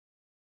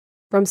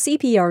From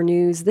CPR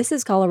News, this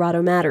is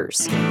Colorado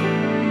Matters.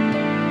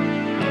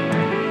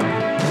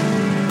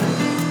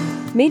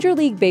 Major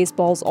League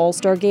Baseball's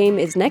All-Star Game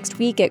is next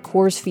week at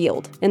Coors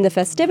Field, and the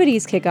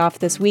festivities kick off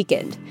this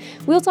weekend.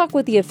 We'll talk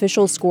with the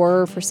official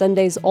scorer for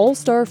Sunday's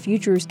All-Star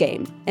Futures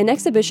Game, an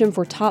exhibition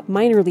for top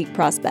minor league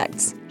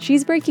prospects.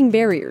 She's breaking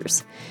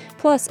barriers.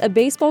 Plus, a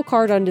baseball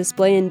card on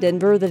display in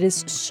Denver that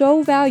is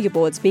so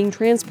valuable it's being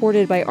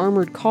transported by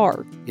armored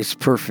car. It's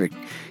perfect.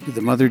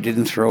 The mother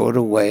didn't throw it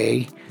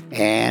away,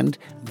 and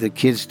the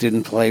kids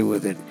didn't play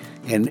with it.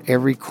 And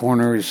every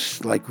corner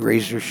is like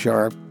razor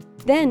sharp.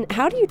 Then,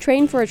 how do you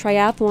train for a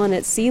triathlon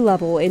at sea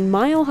level in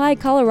Mile High,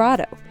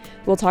 Colorado?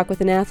 We'll talk with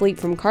an athlete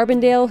from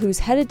Carbondale who's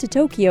headed to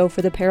Tokyo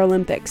for the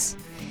Paralympics.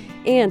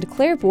 And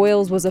Claire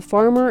Boyles was a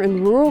farmer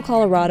in rural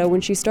Colorado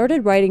when she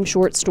started writing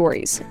short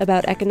stories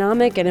about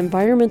economic and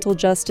environmental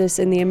justice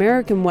in the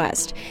American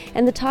West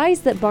and the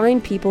ties that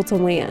bind people to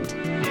land.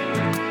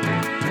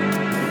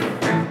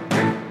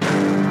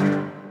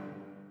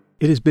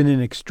 It has been an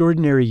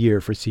extraordinary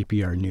year for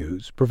CPR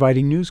News,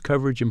 providing news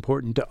coverage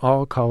important to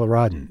all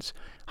Coloradans.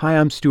 Hi,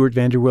 I'm Stuart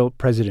Vanderwilt,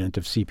 president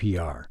of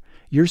CPR.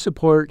 Your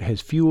support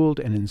has fueled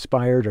and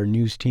inspired our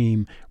news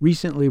team,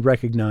 recently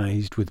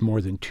recognized with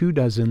more than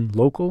 24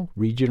 local,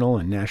 regional,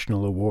 and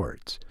national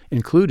awards,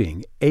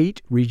 including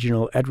 8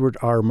 regional Edward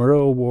R.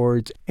 Murrow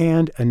Awards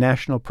and a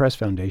National Press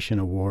Foundation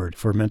Award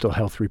for mental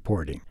health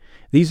reporting.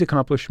 These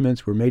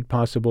accomplishments were made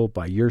possible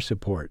by your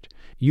support.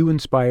 You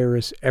inspire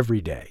us every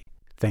day.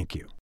 Thank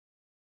you.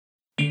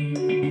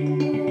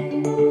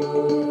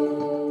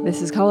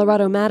 This is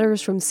Colorado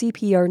Matters from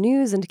CPR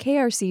News and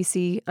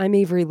KRCC. I'm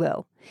Avery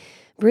Lill.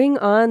 Bring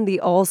on the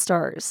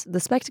All-Stars. The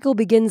spectacle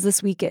begins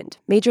this weekend.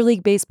 Major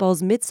League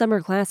Baseball's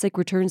Midsummer Classic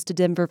returns to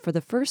Denver for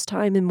the first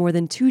time in more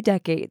than 2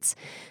 decades.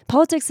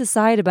 Politics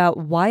aside about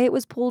why it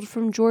was pulled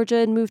from Georgia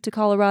and moved to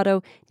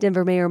Colorado,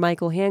 Denver Mayor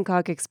Michael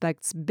Hancock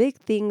expects big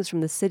things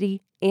from the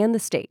city and the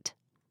state.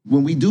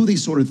 When we do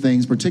these sort of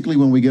things, particularly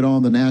when we get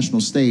on the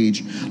national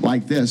stage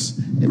like this,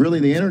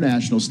 really the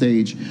international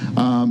stage,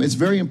 it's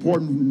very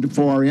important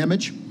for our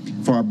image,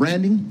 for our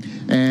branding,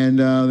 and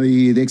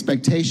the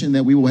expectation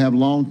that we will have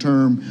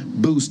long-term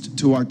boost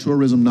to our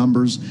tourism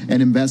numbers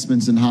and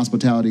investments in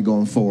hospitality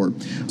going forward.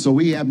 So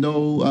we have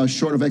no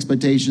short of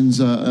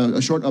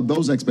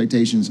those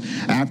expectations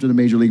after the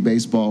Major League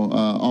Baseball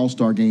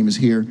All-Star Game is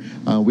here.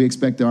 We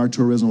expect that our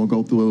tourism will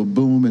go through a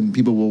boom and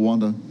people will want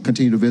to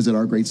continue to visit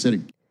our great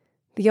city.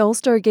 The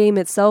All-Star Game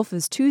itself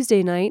is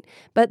Tuesday night,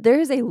 but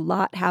there's a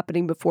lot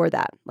happening before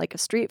that, like a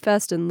street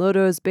fest in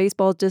Lodo's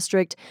baseball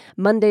district,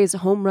 Monday's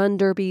home run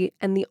derby,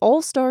 and the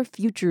All-Star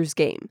Futures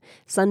Game,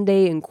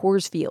 Sunday in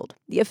Coors Field.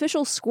 The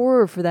official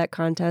scorer for that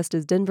contest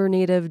is Denver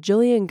native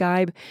Jillian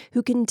Geib,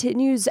 who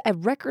continues a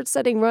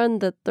record-setting run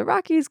that the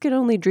Rockies can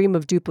only dream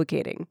of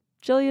duplicating.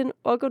 Jillian,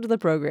 welcome to the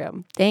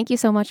program. Thank you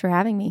so much for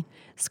having me.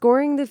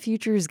 Scoring the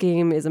Futures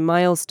Game is a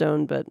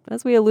milestone, but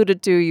as we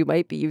alluded to, you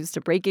might be used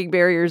to breaking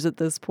barriers at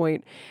this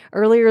point.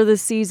 Earlier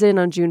this season,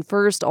 on June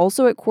 1st,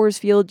 also at Coors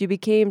Field, you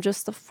became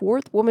just the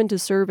 4th woman to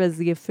serve as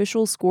the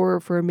official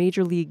scorer for a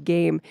major league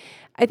game.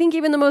 I think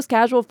even the most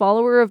casual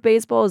follower of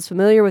baseball is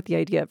familiar with the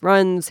idea of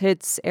runs,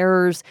 hits,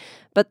 errors,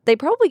 but they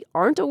probably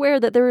aren't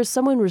aware that there is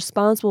someone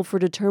responsible for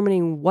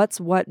determining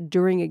what's what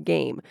during a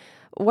game.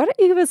 Why don't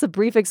you give us a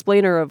brief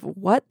explainer of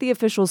what the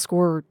official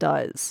scorer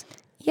does?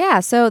 Yeah,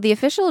 so the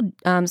official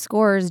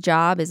scorer's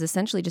job is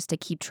essentially just to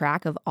keep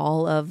track of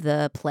all of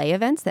the play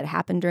events that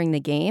happen during the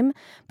game,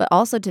 but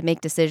also to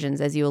make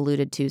decisions, as you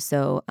alluded to.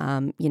 So,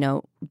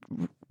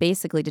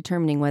 basically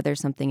determining whether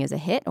something is a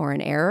hit or an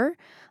error,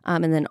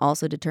 and then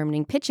also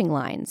determining pitching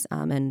lines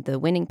and the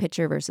winning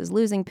pitcher versus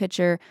losing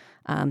pitcher,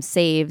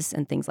 saves,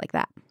 and things like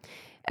that.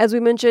 As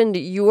we mentioned,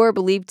 you are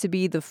believed to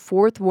be the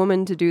 4th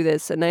woman to do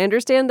this, and I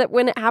understand that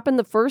when it happened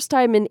the first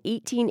time in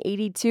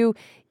 1882,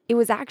 it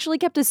was actually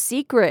kept a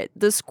secret.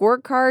 The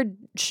scorecard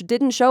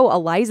didn't show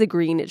Eliza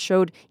Green, it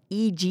showed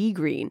E.G.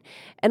 Green.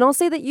 And I'll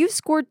say that you've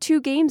scored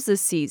 2 games this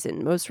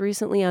season, most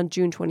recently on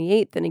June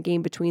 28th in a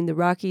game between the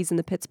Rockies and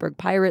the Pittsburgh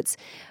Pirates.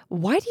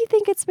 Why do you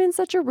think it's been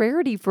such a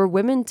rarity for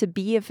women to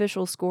be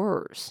official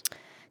scorers?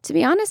 To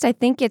be honest, I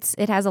think it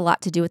has a lot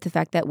to do with the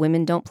fact that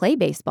women don't play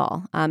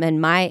baseball. And in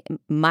my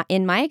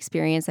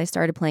experience, I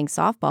started playing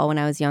softball when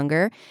I was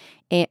younger,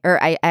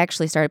 or I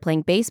actually started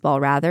playing baseball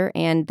rather,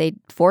 and they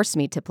forced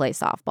me to play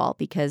softball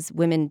because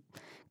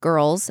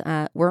girls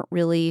weren't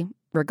really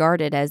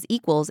regarded as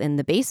equals in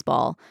the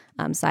baseball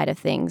side of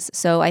things.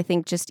 So I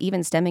think just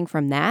even stemming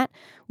from that,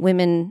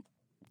 women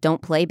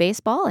don't play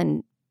baseball,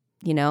 and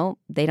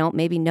they don't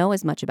maybe know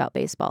as much about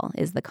baseball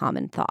is the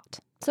common thought.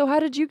 So how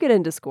did you get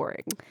into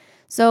scoring?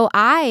 So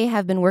I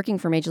have been working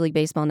for Major League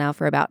Baseball now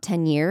for about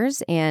 10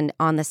 years, and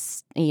on the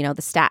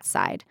stats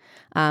side.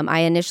 I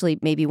initially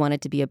maybe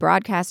wanted to be a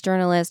broadcast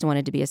journalist,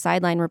 wanted to be a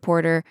sideline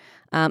reporter.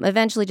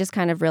 Eventually just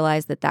kind of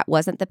realized that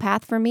wasn't the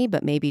path for me,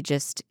 but maybe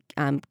just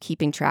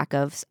keeping track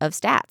of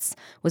stats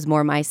was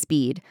more my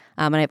speed.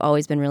 And I've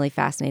always been really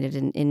fascinated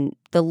in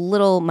the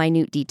little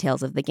minute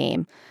details of the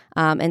game.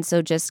 And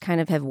so just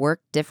kind of have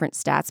worked different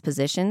stats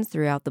positions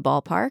throughout the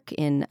ballpark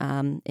in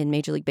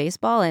Major League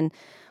Baseball. And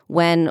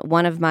when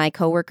one of my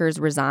coworkers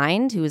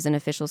resigned, who was an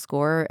official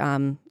scorer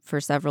for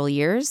several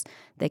years,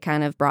 they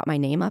kind of brought my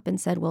name up and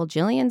said, well,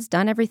 Jillian's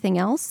done everything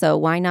else, so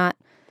why not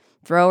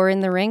throw her in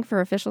the ring for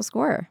official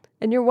scorer?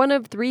 And you're one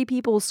of 3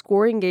 people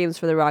scoring games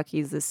for the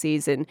Rockies this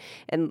season.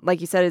 And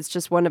like you said, it's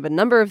just one of a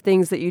number of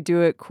things that you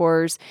do at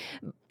Coors.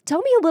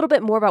 Tell me a little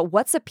bit more about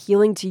what's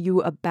appealing to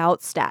you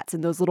about stats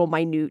and those little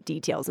minute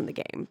details in the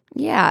game.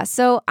 Yeah.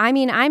 So, I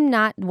mean, I'm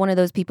not one of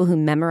those people who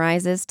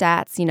memorizes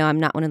stats. You know, I'm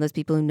not one of those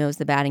people who knows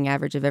the batting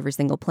average of every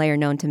single player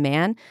known to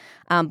man.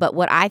 But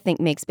what I think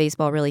makes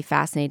baseball really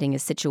fascinating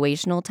is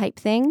situational type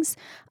things,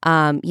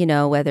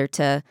 whether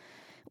to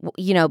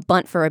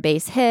bunt for a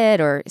base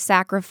hit or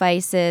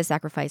sacrifice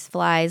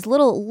flies,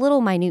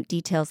 little minute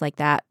details like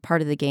that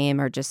part of the game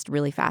are just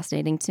really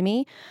fascinating to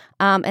me.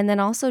 And then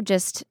also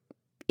just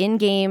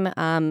in-game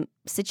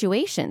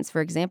situations,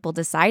 for example,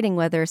 deciding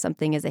whether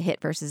something is a hit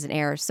versus an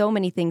error. So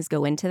many things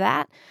go into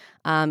that,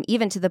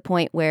 even to the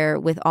point where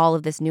with all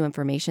of this new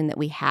information that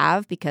we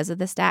have because of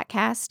the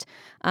StatCast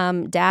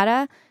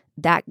data,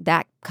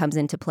 that comes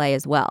into play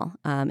as well.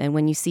 And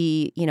when you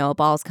see, a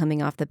ball's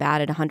coming off the bat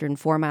at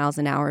 104 miles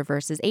an hour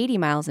versus 80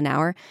 miles an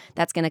hour,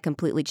 that's going to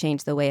completely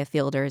change the way a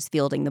fielder is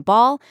fielding the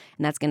ball,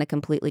 and that's going to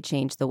completely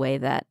change the way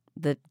that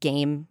the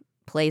game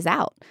plays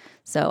out.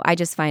 So I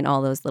just find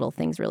all those little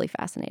things really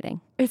fascinating.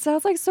 It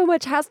sounds like so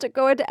much has to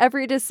go into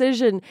every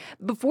decision.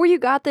 Before you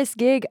got this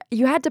gig,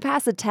 you had to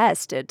pass a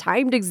test, a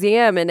timed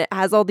exam, and it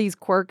has all these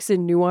quirks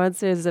and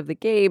nuances of the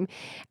game.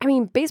 I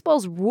mean,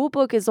 baseball's rule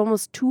book is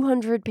almost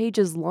 200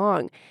 pages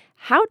long.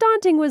 How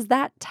daunting was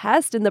that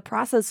test in the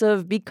process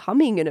of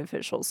becoming an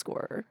official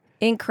scorer?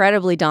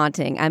 Incredibly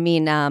daunting. I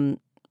mean, I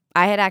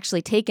had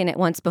actually taken it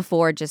once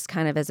before just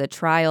kind of as a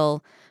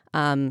trial.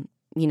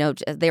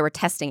 They were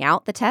testing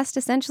out the test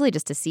essentially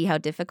just to see how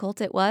difficult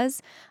it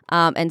was.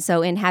 And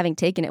so in having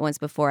taken it once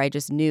before, I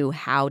just knew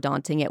how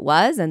daunting it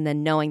was. And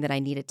then knowing that I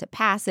needed to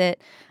pass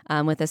it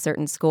with a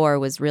certain score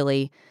was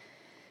really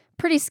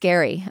pretty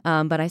scary.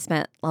 But I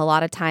spent a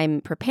lot of time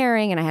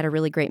preparing, and I had a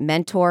really great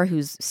mentor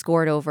who's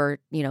scored over,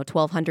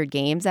 1,200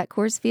 games at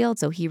Coors Field.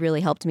 So he really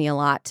helped me a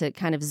lot to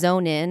kind of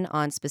zone in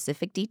on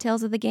specific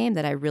details of the game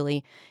that I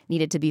really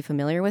needed to be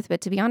familiar with.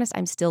 But to be honest,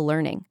 I'm still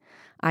learning.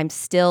 I'm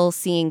still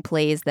seeing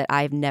plays that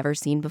I've never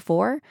seen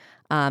before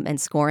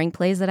and scoring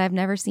plays that I've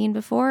never seen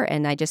before.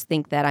 And I just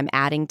think that I'm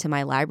adding to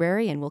my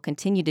library and will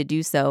continue to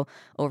do so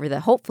over the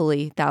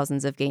hopefully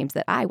thousands of games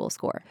that I will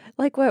score.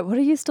 Like what? What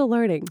are you still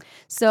learning?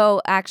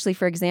 So actually,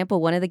 for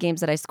example, one of the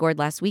games that I scored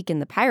last week in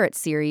the Pirates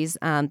series,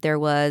 there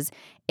was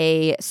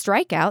a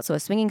strikeout, so a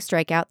swinging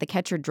strikeout. The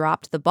catcher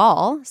dropped the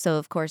ball. So,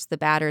 of course, the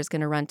batter is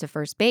going to run to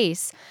first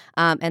base,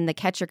 and the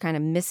catcher kind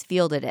of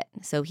misfielded it.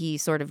 So he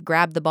sort of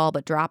grabbed the ball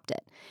but dropped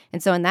it.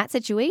 And so in that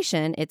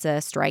situation, it's a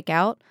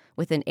strikeout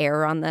with an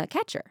error on the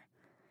catcher.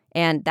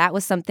 And that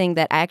was something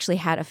that I actually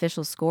had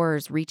official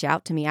scorers reach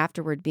out to me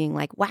afterward being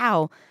like,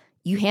 wow,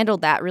 you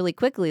handled that really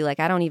quickly. Like,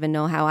 I don't even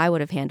know how I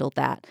would have handled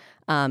that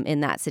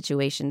in that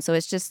situation. So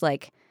it's just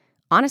like,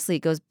 honestly,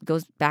 it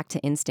goes back to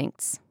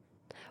instincts.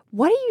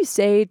 What do you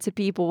say to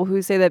people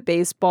who say that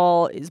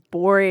baseball is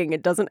boring,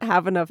 it doesn't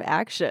have enough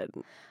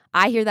action?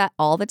 I hear that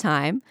all the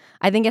time.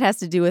 I think it has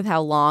to do with how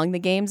long the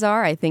games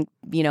are. I think,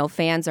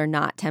 fans are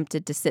not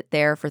tempted to sit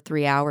there for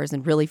 3 hours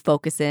and really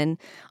focus in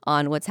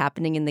on what's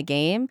happening in the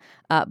game.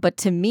 But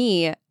to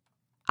me,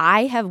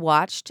 I have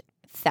watched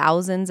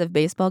thousands of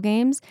baseball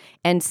games,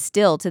 and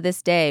still to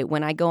this day,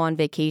 when I go on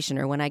vacation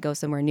or when I go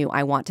somewhere new,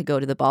 I want to go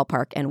to the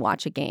ballpark and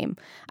watch a game.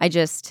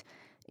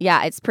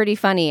 Yeah, it's pretty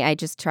funny. I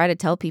just try to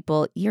tell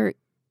people you're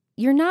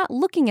not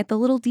looking at the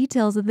little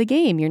details of the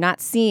game. You're not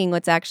seeing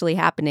what's actually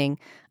happening.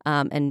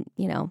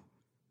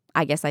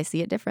 I guess I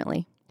see it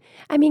differently.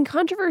 I mean,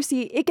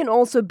 controversy, it can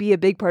also be a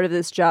big part of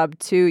this job,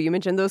 too. You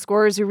mentioned those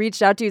scorers who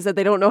reached out to you said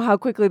they don't know how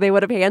quickly they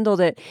would have handled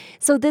it.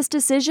 So this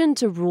decision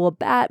to rule a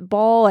bat,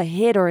 ball, a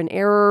hit, or an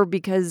error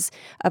because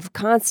of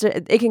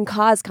it can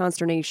cause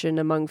consternation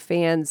among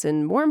fans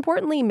and, more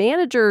importantly,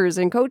 managers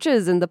and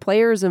coaches and the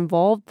players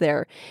involved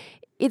there.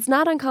 It's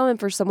not uncommon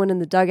for someone in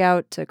the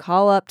dugout to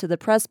call up to the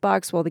press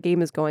box while the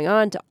game is going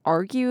on to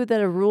argue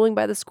that a ruling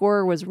by the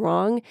scorer was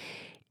wrong.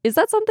 Is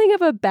that something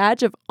of a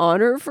badge of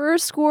honor for a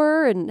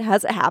scorer, and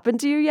has it happened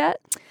to you yet?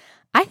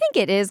 I think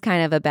it is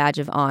kind of a badge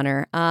of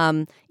honor.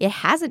 It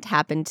hasn't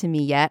happened to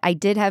me yet. I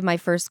did have my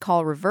first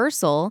call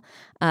reversal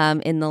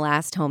in the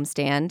last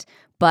homestand,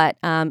 but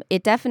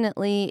it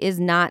definitely is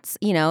not,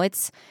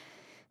 it's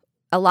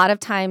a lot of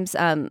times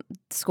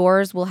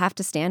scorers will have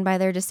to stand by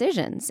their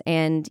decisions,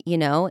 and,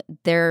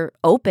 they're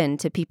open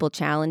to people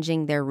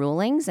challenging their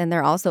rulings, and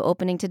they're also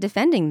opening to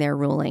defending their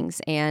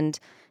rulings and,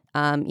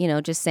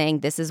 just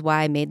saying this is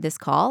why I made this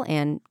call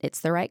and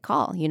it's the right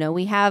call.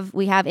 We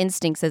have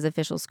instincts as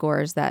official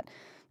scorers that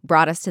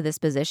brought us to this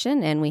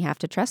position, and we have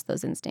to trust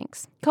those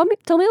instincts. Tell me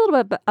a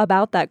little bit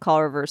about that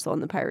call reversal in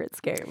the Pirates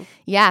game.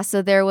 Yeah,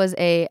 so there was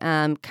a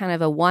kind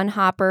of a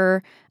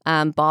one-hopper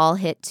ball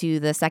hit to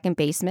the second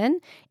baseman.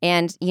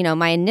 And,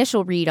 my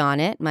initial read on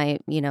it,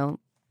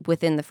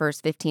 within the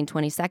first 15,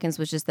 20 seconds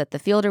was just that the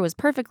fielder was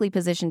perfectly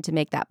positioned to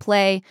make that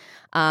play.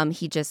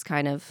 He just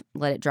kind of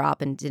let it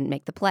drop and didn't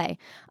make the play.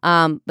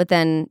 But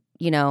then,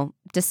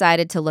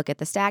 decided to look at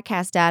the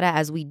StatCast data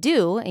as we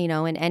do,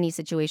 in any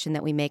situation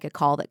that we make a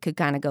call that could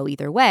kind of go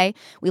either way.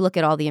 We look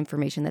at all the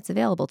information that's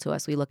available to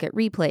us. We look at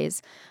replays.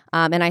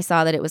 And I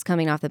saw that it was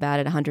coming off the bat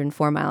at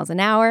 104 miles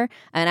an hour.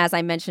 And as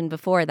I mentioned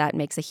before, that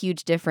makes a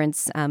huge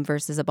difference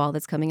versus a ball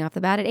that's coming off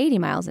the bat at 80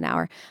 miles an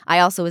hour. I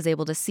also was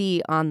able to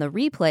see on the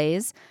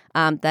replays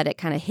that it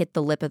kind of hit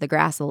the lip of the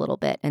grass a little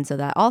bit. And so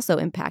that also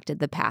impacted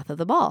the path of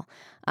the ball.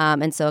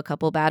 And so a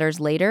couple batters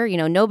later,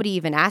 nobody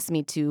even asked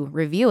me to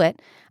review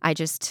it. I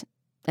just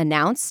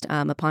announced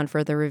upon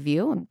further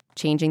review, I'm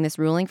changing this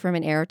ruling from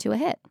an error to a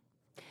hit.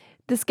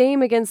 This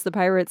game against the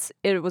Pirates,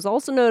 it was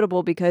also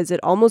notable because it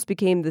almost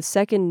became the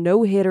second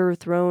no-hitter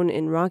thrown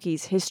in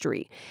Rockies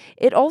history.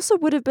 It also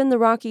would have been the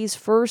Rockies'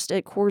 first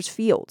at Coors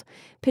Field.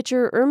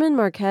 Pitcher Germán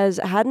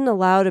Márquez hadn't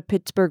allowed a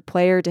Pittsburgh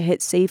player to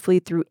hit safely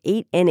through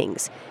 8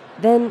 innings.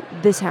 Then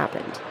this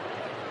happened.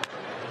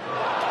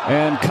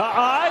 And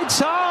Ka'ai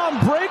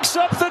Tom breaks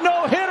up the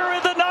no-hitter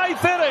in the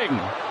 9th inning.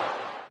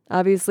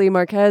 Obviously,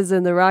 Márquez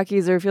and the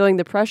Rockies are feeling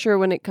the pressure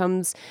when it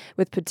comes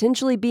with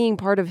potentially being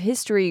part of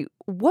history.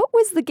 What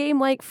was the game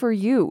like for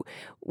you?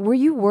 Were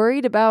you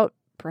worried about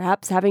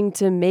perhaps having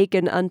to make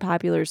an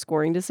unpopular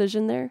scoring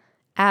decision there?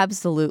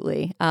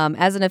 Absolutely.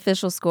 As an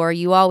official scorer,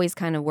 you always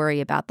kind of worry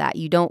about that.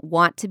 You don't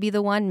want to be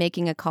the one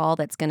making a call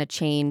that's going to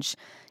change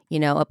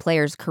a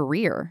player's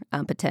career,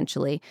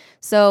 potentially.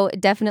 So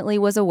it definitely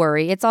was a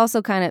worry. It's also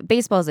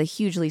baseball is a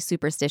hugely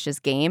superstitious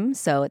game.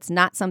 So it's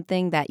not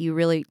something that you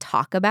really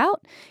talk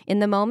about in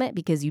the moment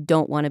because you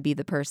don't want to be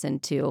the person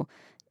to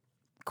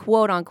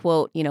quote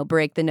unquote,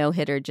 break the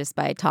no-hitter just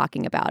by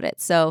talking about it.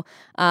 So,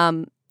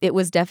 it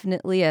was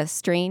definitely a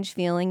strange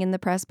feeling in the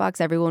press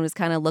box. Everyone was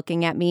kind of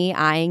looking at me,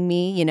 eyeing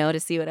me, to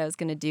see what I was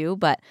going to do,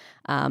 but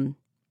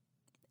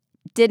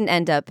didn't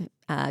end up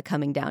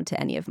coming down to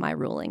any of my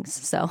rulings.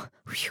 So,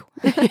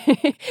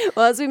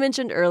 well, as we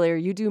mentioned earlier,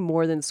 you do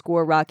more than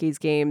score Rockies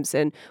games.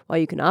 And while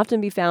you can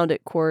often be found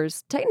at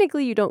Coors,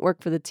 technically you don't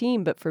work for the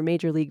team, but for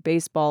Major League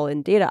Baseball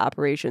and data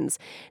operations.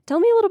 Tell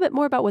me a little bit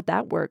more about what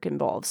that work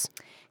involves.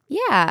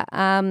 Yeah,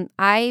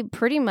 I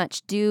pretty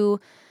much do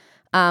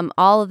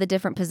all of the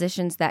different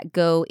positions that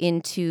go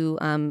into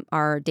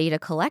our data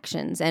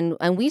collections. And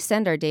we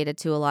send our data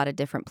to a lot of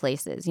different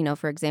places.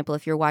 For example,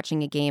 if you're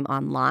watching a game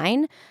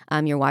online,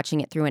 you're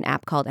watching it through an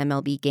app called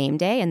MLB Game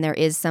Day, and there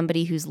is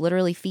somebody who's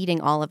literally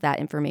feeding all of that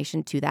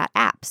information to that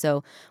app.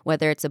 So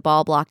whether it's a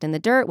ball blocked in the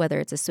dirt, whether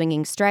it's a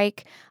swinging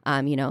strike,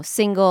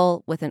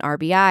 single with an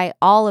RBI,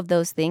 all of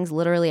those things,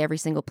 literally every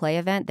single play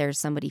event, there's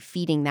somebody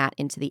feeding that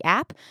into the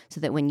app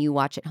so that when you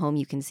watch at home,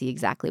 you can see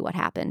exactly what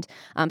happened.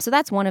 So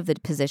that's one of the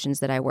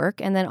positions that I work.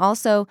 And then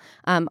also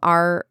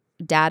our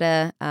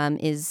data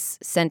is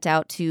sent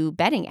out to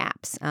betting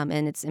apps.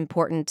 And it's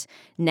important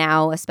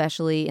now,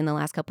 especially in the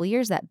last couple of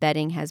years, that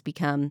betting has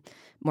become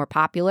more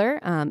popular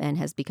and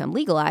has become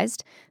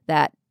legalized,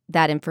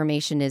 that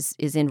information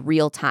is in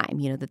real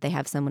time, that they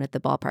have someone at the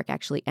ballpark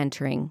actually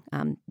entering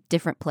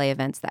different play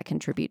events that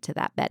contribute to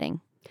that betting.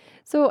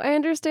 So I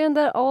understand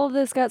that all of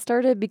this got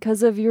started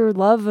because of your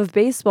love of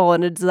baseball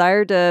and a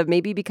desire to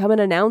maybe become an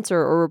announcer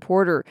or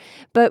reporter.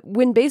 But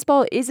when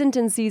baseball isn't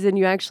in season,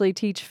 you actually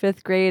teach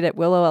 5th grade at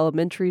Willow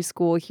Elementary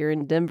School here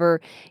in Denver.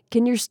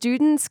 Can your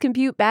students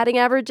compute batting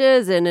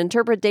averages and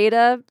interpret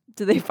data?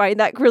 Do they find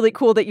that really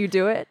cool that you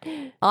do it?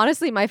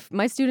 Honestly,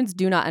 my students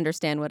do not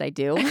understand what I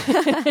do.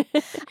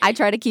 I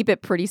try to keep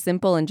it pretty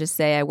simple and just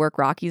say I work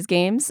Rockies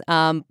games.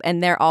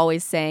 And they're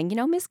always saying,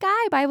 Miss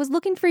Geib, I was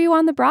looking for you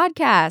on the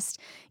broadcast.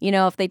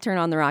 If they turn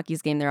on the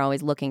Rockies game, they're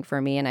always looking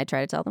for me. And I try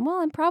to tell them,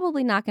 well, I'm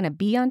probably not going to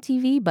be on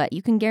TV, but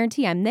you can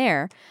guarantee I'm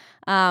there.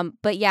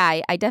 But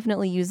yeah, I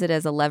definitely use it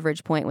as a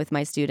leverage point with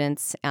my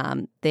students.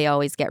 They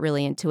always get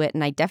really into it.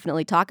 And I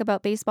definitely talk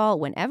about baseball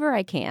whenever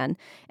I can.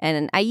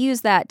 And I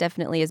use that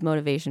definitely as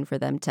motivation for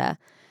them to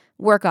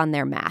work on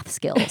their math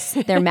skills,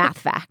 their math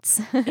facts.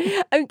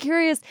 I'm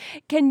curious,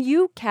 can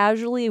you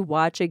casually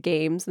watch a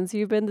game since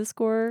you've been the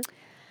scorer?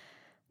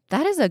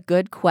 That is a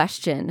good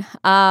question.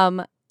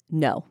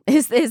 No,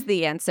 is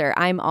the answer.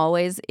 I'm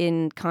always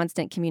in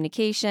constant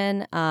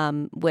communication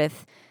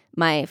with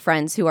my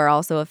friends who are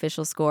also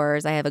official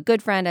scorers. I have a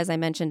good friend, as I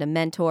mentioned, a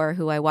mentor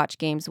who I watch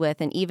games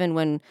with. And even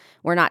when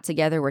we're not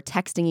together, we're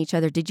texting each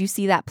other. Did you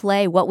see that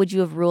play? What would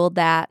you have ruled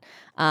that?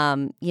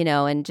 And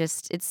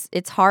just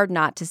it's hard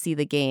not to see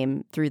the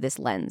game through this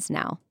lens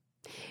now.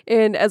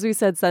 And as we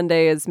said,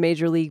 Sunday is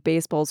Major League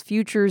Baseball's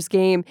Futures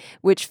Game,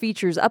 which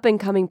features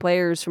up-and-coming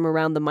players from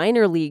around the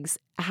minor leagues.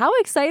 How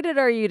excited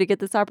are you to get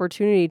this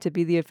opportunity to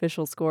be the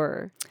official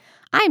scorer?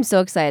 I'm so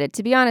excited.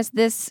 To be honest,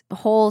 this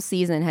whole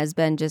season has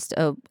been just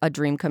a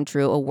dream come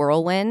true, a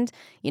whirlwind.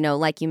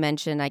 Like you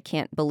mentioned, I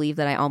can't believe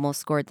that I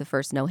almost scored the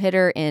first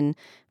no-hitter in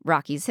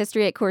Rockies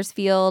history at Coors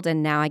Field,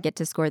 and now I get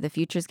to score the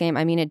Futures Game.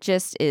 I mean, it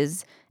just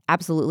is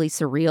absolutely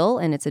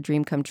surreal, and it's a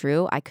dream come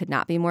true. I could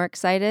not be more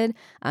excited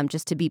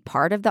just to be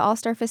part of the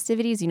All-Star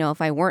festivities.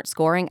 If I weren't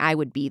scoring, I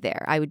would be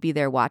there. I would be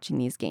there watching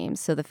these games.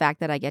 So the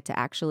fact that I get to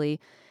actually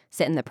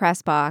sit in the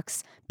press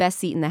box, best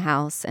seat in the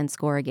house, and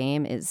score a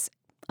game is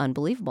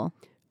unbelievable.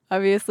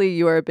 Obviously,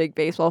 you are a big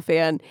baseball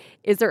fan.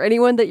 Is there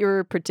anyone that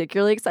you're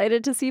particularly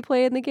excited to see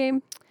play in the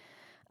game?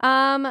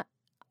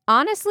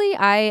 Honestly,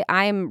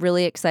 I'm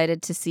really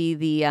excited to see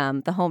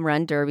the home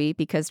run derby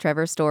because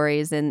Trevor Story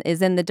is in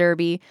the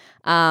derby,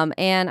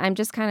 and I'm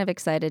just kind of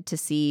excited to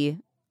see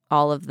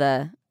all of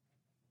the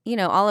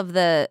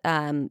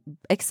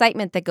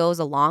excitement that goes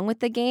along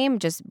with the game.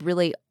 Just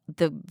really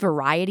the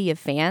variety of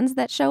fans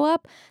that show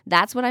up.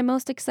 That's what I'm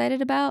most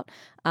excited about.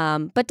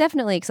 But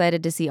definitely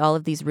excited to see all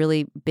of these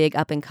really big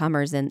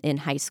up-and-comers in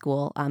high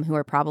school who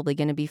are probably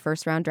going to be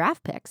first-round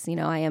draft picks.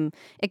 I am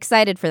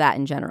excited for that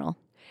in general.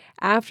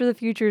 After the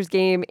Futures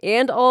Game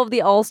and all of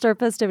the All-Star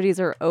festivities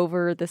are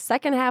over, the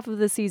second half of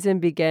the season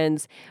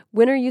begins.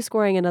 When are you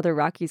scoring another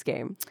Rockies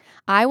game?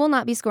 I will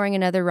not be scoring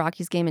another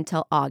Rockies game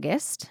until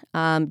August.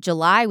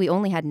 July, we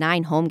only had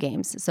 9 home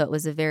games, so it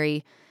was a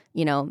very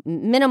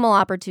minimal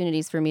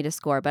opportunities for me to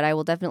score, but I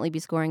will definitely be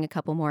scoring a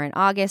couple more in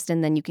August,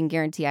 and then you can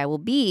guarantee I will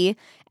be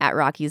at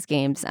Rockies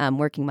games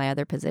working my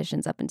other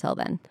positions up until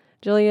then.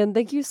 Jillian,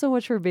 thank you so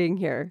much for being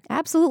here.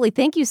 Absolutely.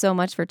 Thank you so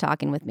much for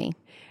talking with me.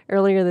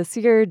 Earlier this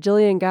year,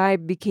 Jillian Guy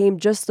became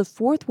just the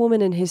 4th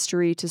woman in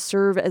history to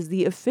serve as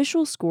the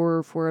official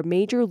scorer for a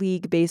Major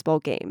League Baseball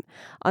game.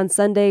 On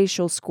Sunday,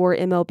 she'll score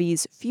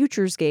MLB's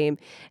Futures Game.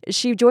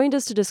 She joined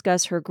us to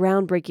discuss her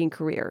groundbreaking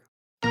career.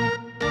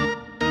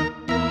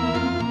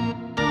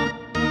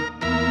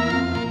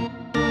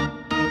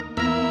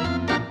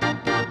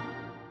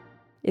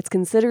 It's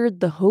considered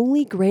the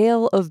holy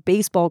grail of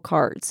baseball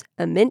cards,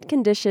 a mint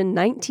condition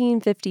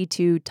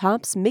 1952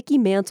 Topps Mickey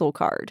Mantle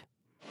card.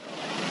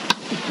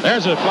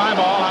 There's a fly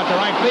ball out to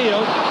right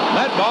field.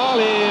 That ball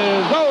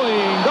is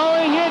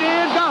going, it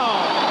is gone.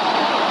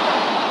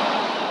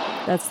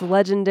 That's the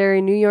legendary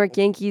New York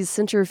Yankees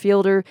center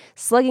fielder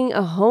slugging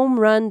a home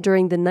run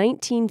during the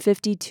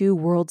 1952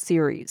 World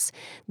Series.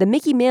 The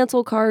Mickey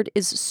Mantle card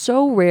is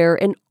so rare,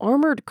 an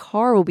armored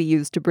car will be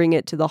used to bring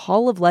it to the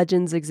Hall of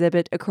Legends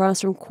exhibit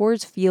across from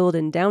Coors Field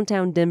in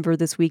downtown Denver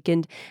this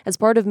weekend as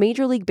part of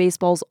Major League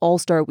Baseball's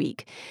All-Star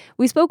Week.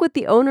 We spoke with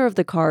the owner of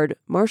the card,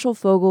 Marshall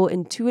Fogel,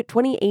 in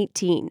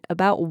 2018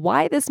 about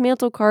why this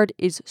Mantle card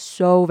is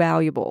so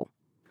valuable.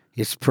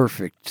 It's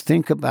perfect.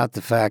 Think about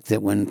the fact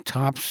that when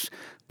Topps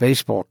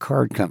Baseball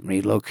Card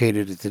Company,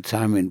 located at the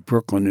time in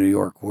Brooklyn, New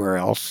York, where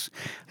else,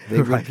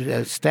 they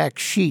would stack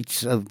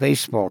sheets of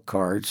baseball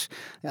cards,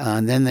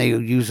 and then they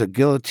would use a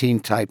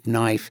guillotine-type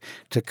knife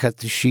to cut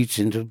the sheets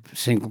into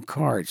single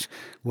cards.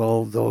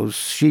 Well, those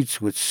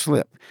sheets would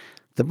slip.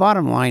 The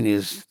bottom line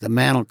is the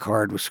Mantle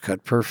card was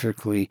cut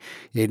perfectly.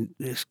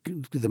 The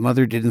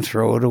mother didn't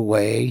throw it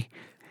away,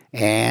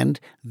 and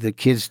the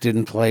kids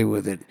didn't play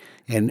with it.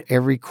 And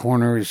every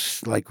corner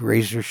is like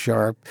razor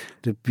sharp,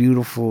 the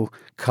beautiful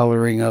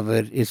coloring of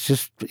it.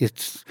 It's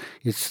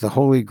the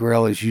holy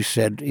grail, as you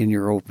said in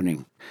your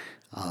opening.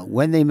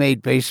 When they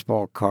made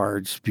baseball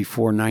cards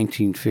before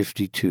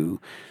 1952,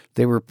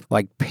 they were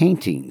like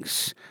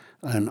paintings,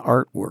 an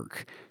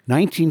artwork.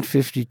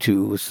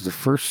 1952 was the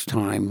first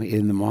time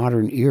in the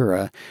modern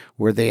era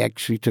where they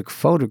actually took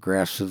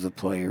photographs of the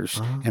players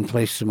and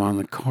placed them on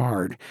the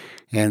card.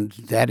 And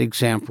that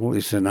example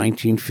is the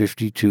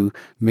 1952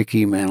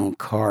 Mickey Mantle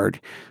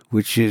card,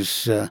 which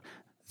is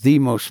the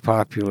most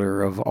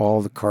popular of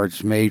all the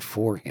cards made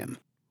for him.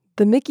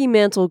 The Mickey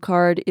Mantle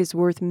card is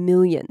worth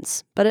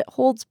millions, but it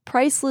holds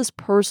priceless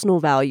personal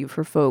value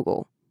for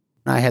Fogel.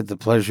 I had the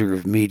pleasure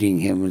of meeting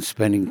him and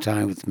spending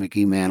time with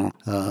Mickey Mantle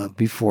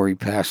before he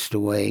passed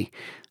away.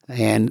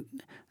 And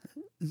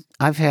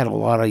I've had a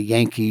lot of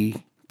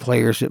Yankee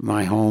players at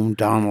my home,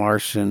 Don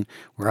Larson,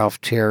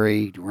 Ralph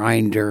Terry,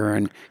 Ryan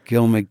Duran,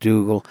 Gil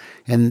McDougall,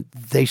 and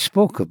they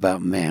spoke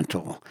about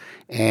Mantle.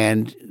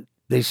 And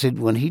they said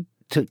when he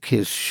took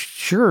his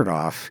shirt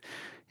off,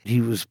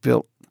 he was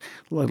built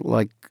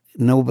like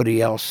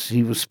nobody else.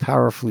 He was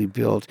powerfully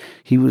built.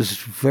 He was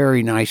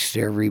very nice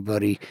to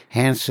everybody,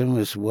 handsome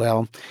as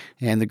well.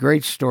 And the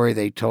great story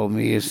they told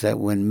me is that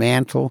when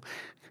Mantle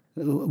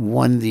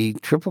won the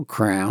Triple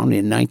Crown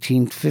in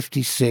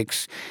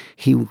 1956,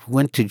 he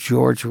went to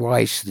George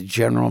Weiss, the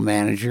general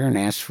manager, and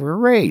asked for a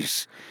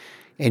raise.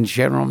 And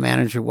General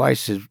Manager Weiss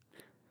said,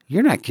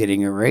 "You're not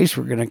getting a raise.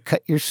 We're going to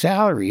cut your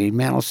salary." And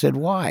Mantle said,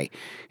 "Why?"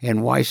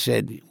 And Weiss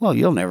said, "Well,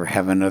 you'll never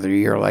have another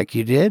year like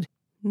you did."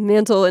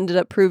 Mantle ended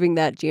up proving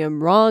that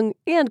GM wrong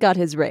and got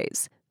his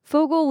raise.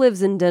 Fogel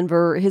lives in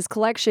Denver. His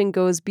collection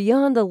goes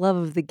beyond the love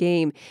of the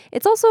game.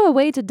 It's also a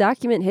way to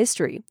document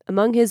history.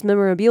 Among his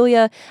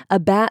memorabilia, a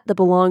bat that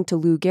belonged to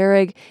Lou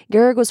Gehrig.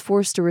 Gehrig was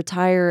forced to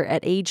retire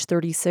at age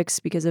 36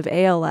 because of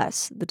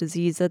ALS, the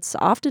disease that's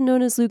often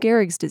known as Lou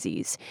Gehrig's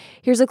disease.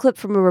 Here's a clip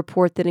from a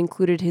report that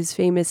included his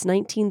famous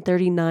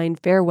 1939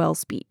 farewell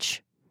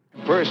speech.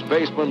 First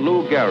baseman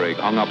Lou Gehrig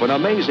hung up an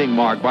amazing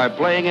mark by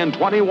playing in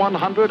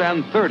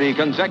 2,130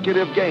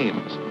 consecutive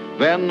games.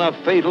 Then a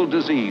fatal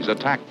disease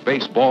attacked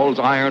baseball's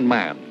Iron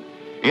Man.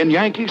 In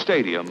Yankee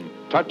Stadium,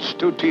 touched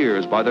to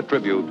tears by the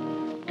tribute,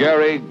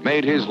 Gehrig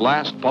made his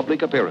last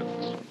public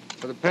appearance.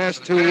 For the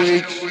past 2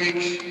 weeks,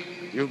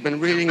 you've been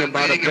reading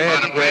about a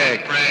bad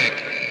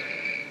brag.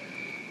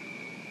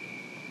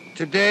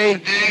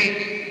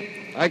 Today,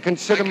 I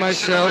consider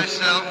myself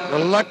the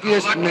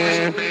luckiest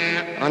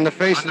man on the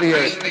face of the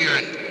earth.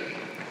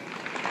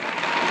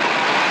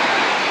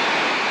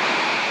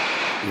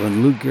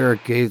 When Lou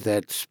Gehrig gave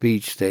that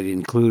speech that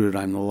included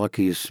 "I'm the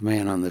luckiest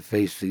man on the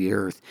face of the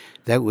earth,"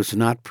 that was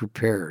not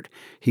prepared.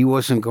 He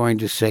wasn't going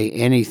to say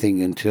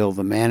anything until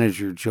the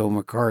manager, Joe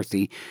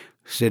McCarthy,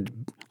 said,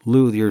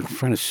 "Lou, you're in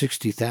front of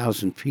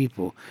 60,000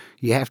 people.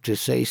 You have to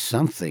say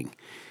something."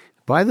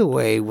 By the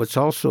way, what's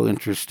also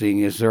interesting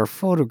is there are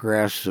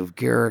photographs of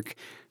Gehrig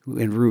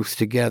and Ruth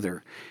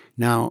together.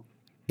 Now,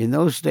 in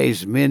those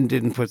days, men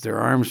didn't put their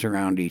arms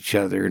around each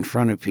other in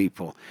front of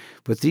people.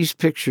 But these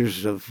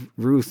pictures of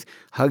Ruth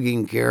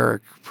hugging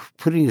Gehrig,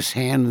 putting his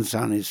hands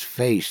on his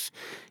face,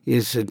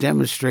 is a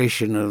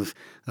demonstration of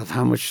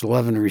how much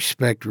love and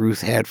respect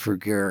Ruth had for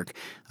Gehrig,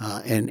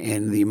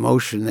 and the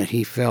emotion that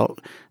he felt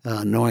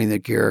knowing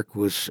that Gehrig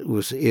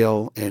was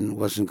ill and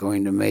wasn't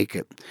going to make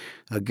it.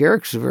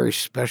 Gehrig's a very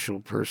special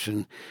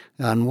person.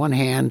 On one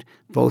hand,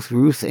 both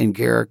Ruth and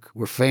Gehrig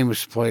were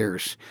famous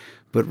players,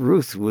 but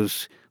Ruth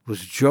was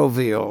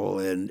jovial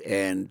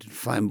and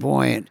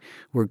flamboyant,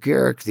 where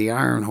Gehrig, the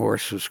Iron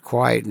Horse, was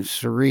quiet and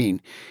serene,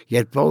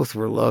 yet both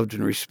were loved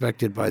and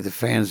respected by the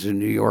fans in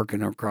New York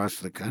and across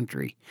the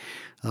country.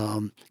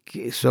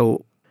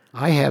 So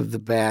I have the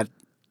bat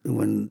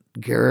when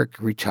Gehrig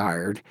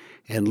retired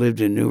and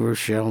lived in New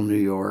Rochelle, New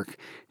York.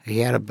 He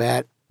had a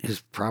bat,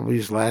 probably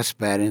his last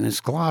bat, in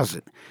his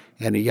closet.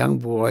 And a young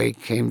boy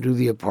came to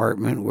the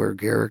apartment where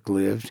Gehrig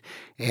lived,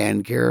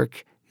 and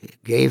Gehrig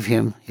gave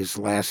him his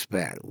last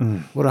bat.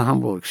 What a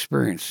humble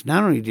experience.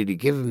 Not only did he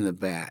give him the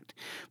bat,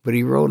 but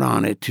he wrote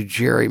on it, "To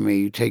Jerry, may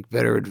you take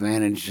better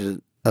advantage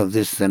of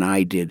this than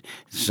I did,"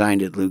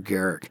 signed it Lou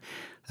Gehrig.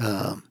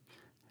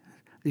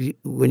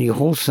 When you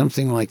hold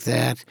something like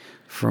that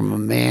from a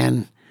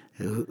man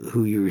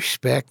who you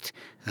respect,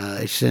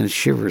 it sends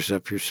shivers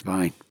up your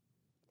spine.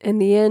 In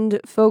the end,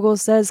 Fogel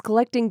says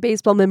collecting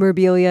baseball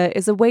memorabilia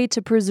is a way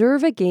to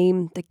preserve a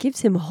game that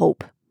gives him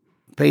hope.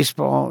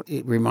 Baseball,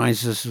 it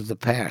reminds us of the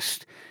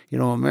past. You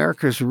know,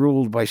 America's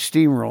ruled by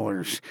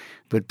steamrollers,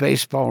 but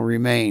baseball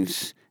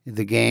remains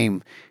the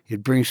game.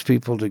 It brings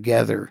people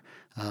together.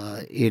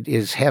 It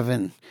is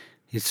heaven.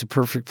 It's a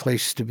perfect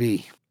place to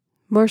be.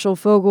 Marshall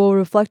Fogel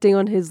reflecting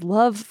on his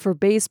love for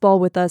baseball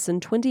with us in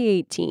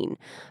 2018.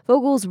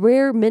 Fogel's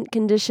rare mint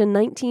condition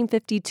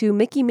 1952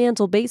 Mickey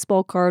Mantle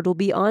baseball card will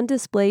be on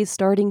display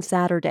starting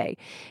Saturday.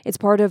 It's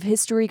part of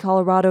History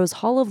Colorado's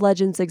Hall of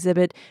Legends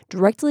exhibit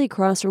directly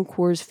across from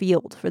Coors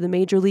Field for the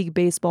Major League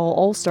Baseball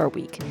All-Star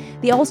Week.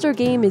 The All-Star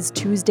Game is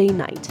Tuesday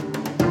night.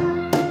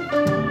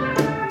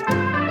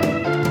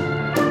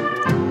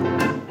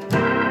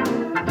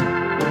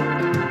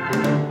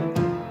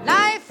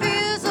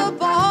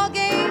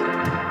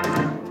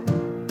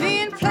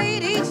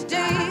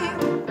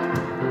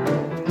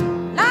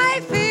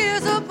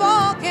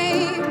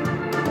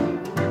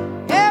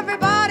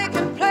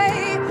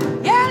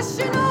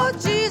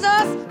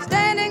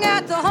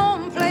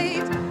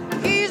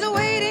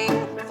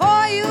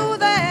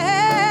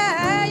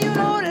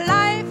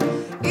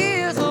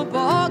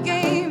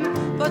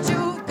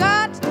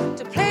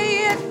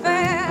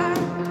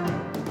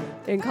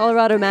 And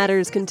Colorado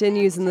Matters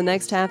continues in the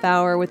next half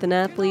hour with an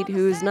athlete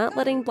who's not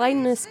letting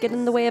blindness get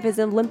in the way of his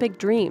Olympic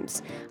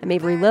dreams. I'm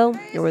Avery Lill.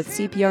 You're with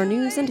CPR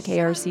News and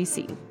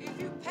KRCC.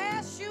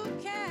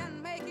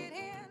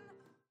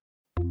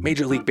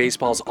 Major League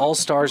Baseball's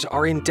All-Stars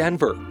are in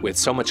Denver. With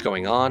so much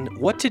going on,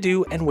 what to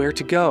do and where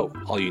to go.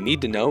 All you need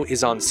to know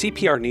is on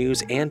CPR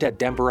News and at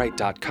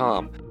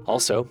Denverite.com.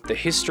 Also, the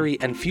history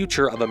and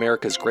future of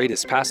America's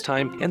greatest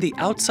pastime and the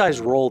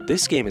outsized role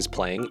this game is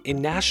playing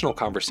in national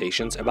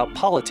conversations about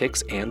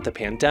politics and the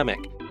pandemic.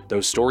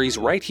 Those stories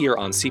right here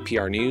on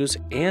CPR News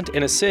and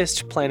an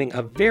assist planning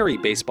a very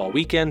baseball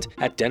weekend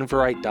at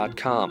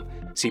Denverite.com.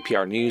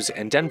 CPR News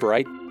and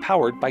Denverite,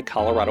 powered by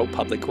Colorado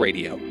Public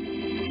Radio.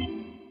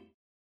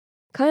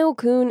 Kyle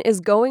Kuhn is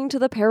going to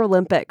the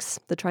Paralympics.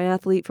 The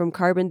triathlete from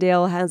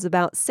Carbondale has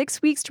about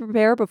 6 weeks to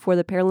prepare before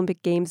the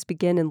Paralympic Games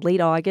begin in late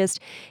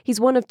August. He's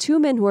one of two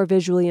men who are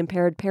visually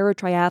impaired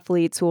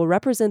para-triathletes who will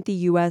represent the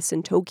U.S.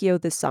 in Tokyo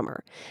this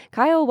summer.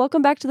 Kyle,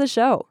 welcome back to the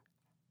show.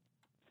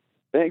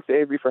 Thanks,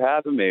 Avery, for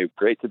having me.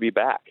 Great to be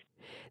back.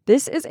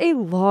 This is a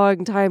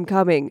long time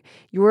coming.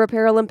 You were a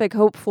Paralympic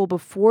hopeful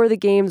before the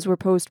games were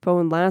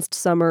postponed last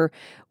summer.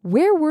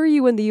 Where were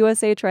you when the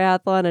USA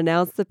Triathlon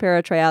announced the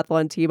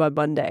para-triathlon team on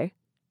Monday?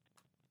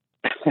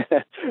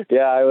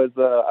 Yeah, I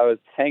was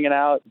hanging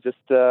out, just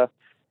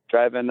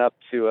driving up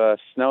to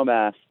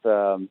Snowmass,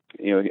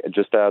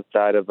 just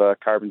outside of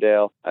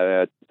Carbondale.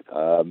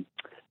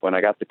 When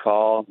I got the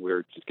call, we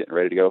were just getting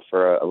ready to go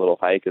for a little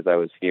hike as I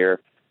was here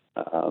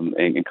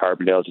in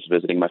Carbondale, just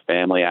visiting my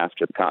family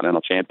after the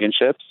Continental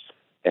Championships.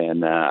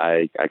 And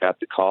I got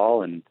the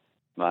call, and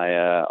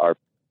our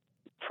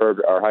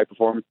high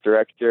performance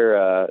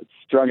director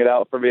strung it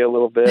out for me a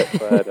little bit,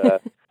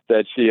 but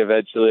that she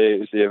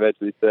eventually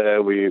said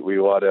we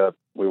want to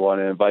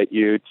invite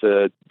you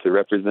to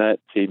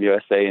represent Team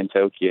USA in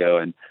Tokyo.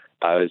 And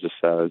I was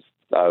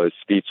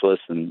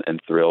speechless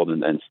and thrilled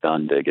and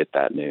stunned to get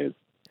that news.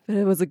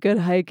 It was a good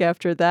hike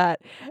after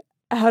that.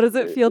 How does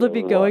it feel to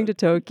be going to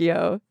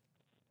Tokyo?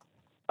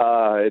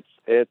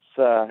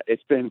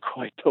 It's been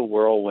quite the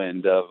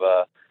whirlwind of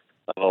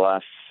the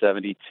last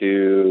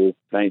 72,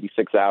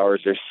 96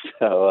 hours or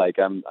so. Like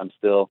I'm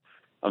still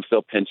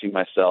pinching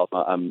myself.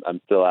 I'm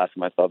still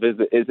asking myself, is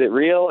it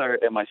real, or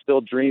am I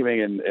still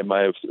dreaming, and am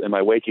I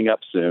waking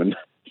up soon?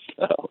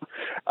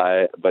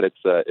 But it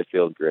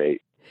feels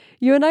great.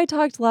 You and I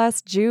talked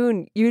last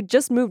June. You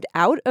just moved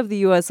out of the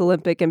U.S.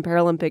 Olympic and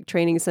Paralympic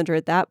Training Center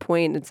at that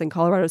point. It's in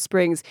Colorado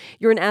Springs.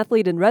 You're an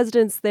athlete in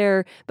residence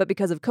there, but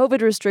because of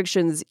COVID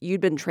restrictions,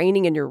 you'd been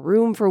training in your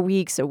room for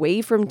weeks,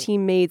 away from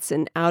teammates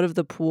and out of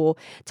the pool.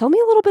 Tell me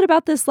a little bit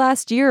about this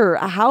last year.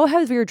 How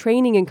have your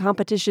training and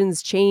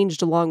competitions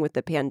changed along with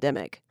the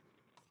pandemic?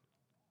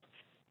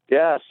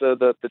 Yeah, so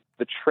the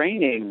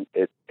training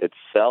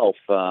itself,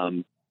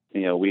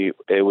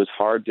 it was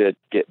hard to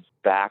get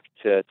back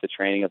to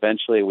training.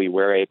 Eventually, we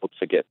were able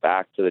to get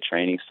back to the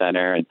training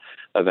center, and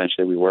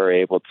eventually we were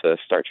able to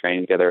start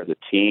training together as a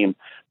team.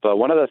 But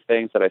one of the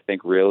things that I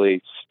think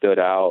really stood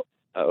out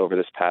over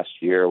this past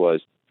year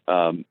was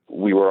when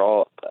we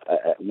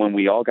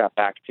all got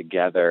back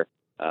together,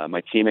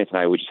 my teammates and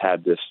I, we just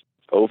had this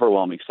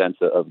overwhelming sense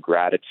of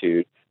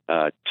gratitude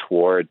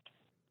toward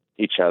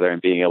each other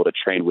and being able to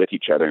train with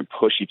each other and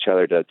push each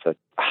other to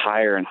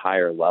higher and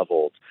higher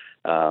levels.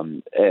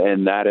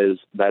 And that has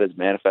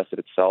manifested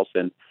itself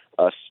in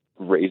us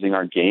raising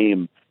our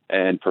game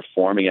and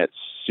performing at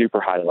super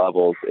high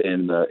levels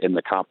in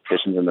the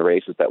competitions and the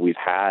races that we've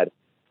had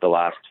the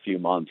last few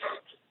months.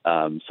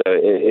 COVID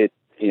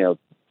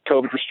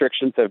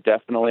restrictions have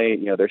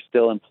definitely, they're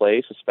still in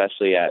place,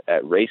 especially at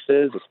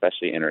races,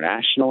 especially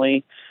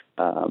internationally,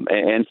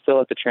 and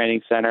still at the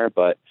training center.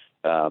 But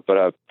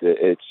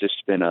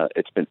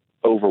it's been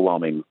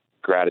overwhelming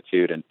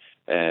gratitude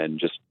and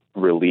just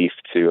relief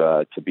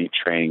to be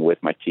training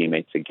with my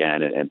teammates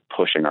again and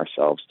pushing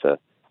ourselves to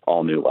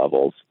all new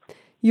levels.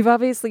 You've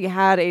obviously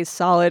had a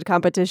solid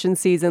competition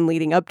season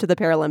leading up to the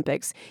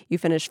Paralympics. You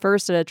finished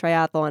first at a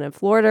triathlon in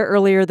Florida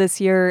earlier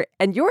this year,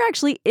 and you're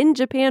actually in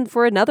Japan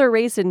for another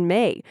race in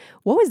May.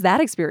 What was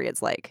that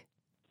experience like?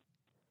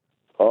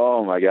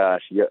 Oh my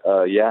gosh.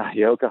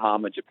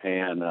 Yokohama,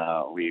 Japan.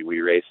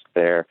 We raced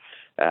there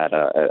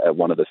at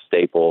one of the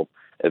staple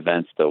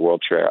events, the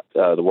World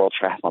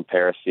Triathlon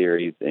Para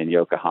Series in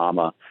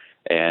Yokohama,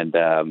 and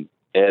that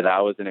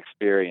was an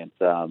experience.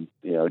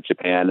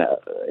 Japan,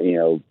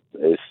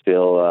 is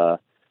still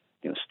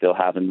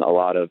having a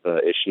lot of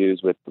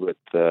issues with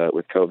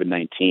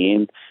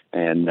COVID-19,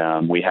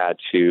 and we had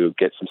to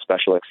get some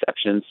special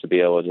exceptions to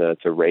be able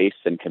to race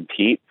and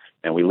compete.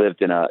 And we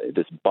lived in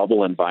this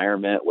bubble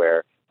environment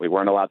where we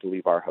weren't allowed to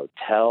leave our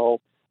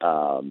hotel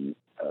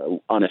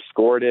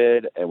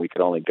unescorted, and we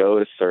could only go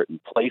to certain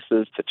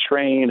places to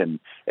train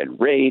and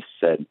race,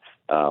 and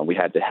we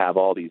had to have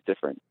all these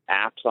different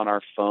apps on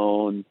our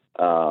phone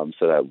so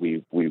that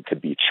we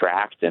could be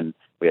tracked, and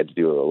we had to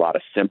do a lot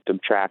of symptom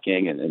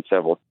tracking and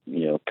several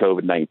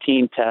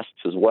COVID-19 tests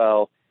as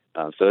well.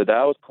 So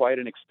that was quite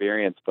an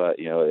experience, but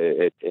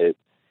it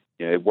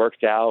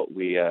worked out.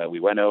 We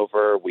went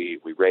over, we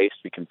raced,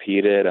 we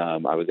competed.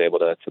 I was able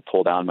to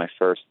pull down my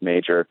first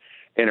major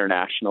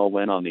international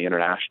win on the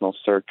international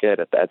circuit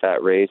at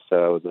that race.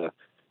 So it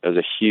was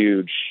a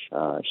huge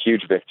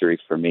victory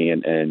for me,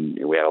 and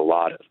we had a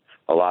lot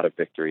of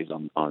victories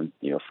on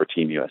for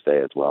Team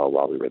USA as well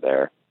while we were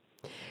there.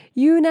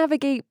 You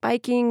navigate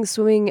biking,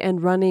 swimming,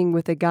 and running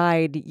with a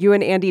guide. You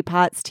and Andy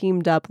Potts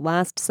teamed up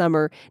last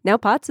summer. Now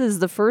Potts is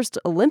the first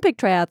Olympic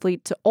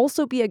triathlete to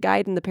also be a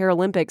guide in the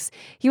Paralympics.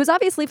 He was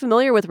obviously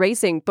familiar with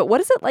racing, but what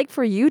is it like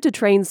for you to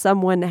train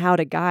someone how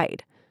to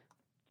guide?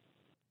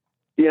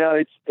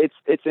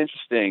 It's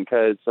interesting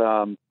because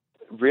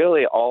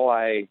really all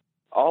I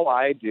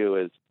do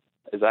is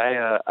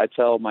I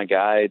tell my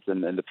guides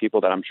and the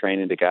people that I'm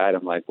training to guide,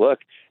 I'm like, look,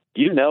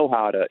 you know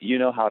how to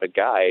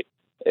guide.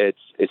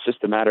 It's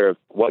just a matter of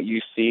what you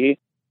see.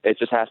 It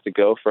just has to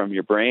go from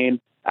your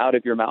brain out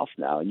of your mouth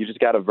now, and you just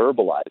got to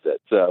verbalize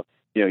it. So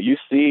you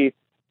see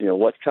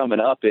what's coming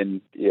up in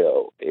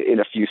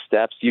a few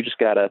steps. You just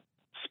got to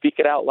speak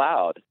it out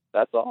loud.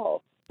 That's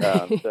all.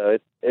 So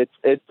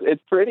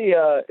it's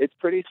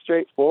pretty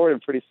straightforward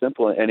and pretty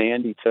simple. And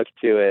Andy took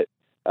to it.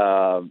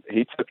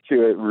 He took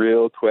to it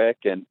real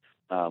quick, and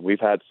we've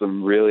had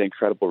some really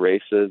incredible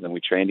races, and we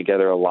train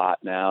together a lot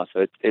now.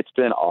 So it's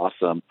been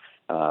awesome.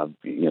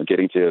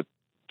 Getting to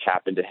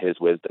tap into his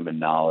wisdom and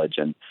knowledge,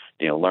 and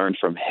learn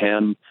from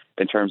him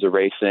in terms of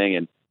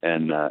racing,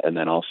 and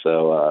then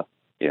also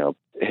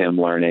him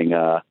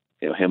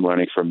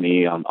learning from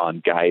me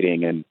on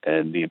guiding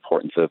and the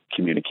importance of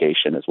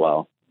communication as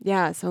well.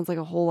 Yeah, it sounds like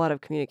a whole lot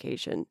of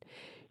communication.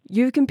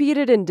 You've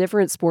competed in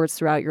different sports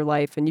throughout your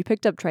life, and you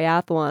picked up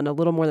triathlon a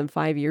little more than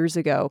 5 years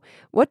ago.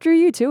 What drew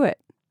you to it?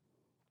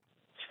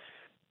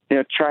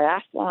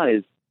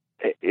 Triathlon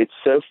it's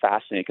so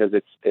fascinating because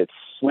it's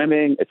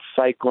swimming, it's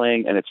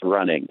cycling, and it's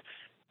running.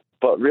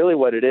 But really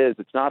what it is,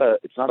 it's not a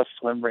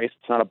swim race,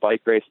 it's not a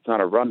bike race, it's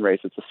not a run race,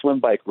 it's a swim,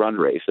 bike, run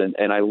race. And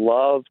I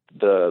loved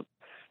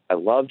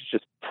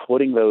just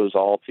putting those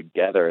all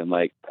together. And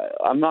like,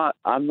 I'm not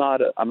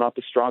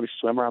the strongest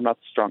swimmer, I'm not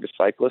the strongest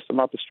cyclist, I'm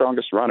not the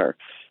strongest runner.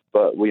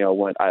 But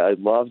when I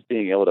loved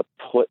being able to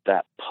put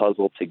that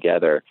puzzle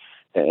together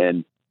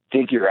and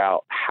figure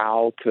out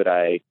how could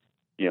I,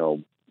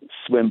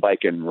 swim,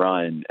 bike, and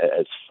run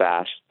as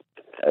fast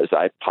as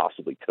I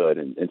possibly could.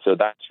 And so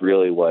that's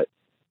really what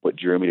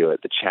drew me to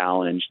it, the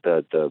challenge,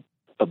 the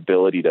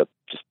ability to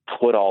just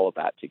put all of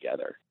that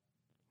together.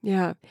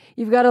 Yeah.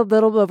 You've got a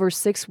little over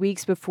 6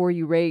 weeks before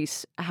you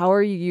race. How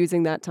are you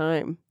using that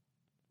time?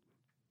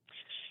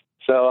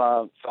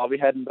 So I'll be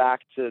heading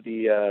back to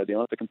the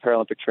Olympic and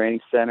Paralympic Training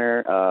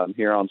Center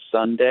here on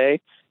Sunday,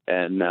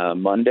 and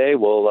Monday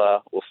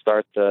we'll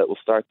start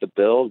the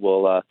build.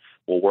 We'll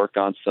work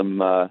on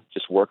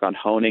work on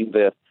honing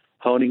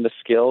the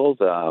skills.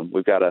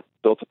 We've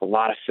built up a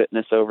lot of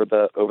fitness over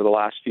the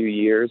last few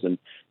years, and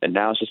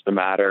now it's just a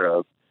matter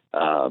of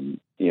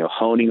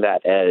honing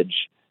that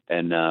edge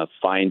and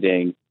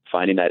finding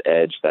that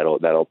edge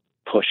that'll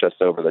push us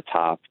over the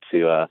top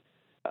to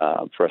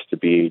for us to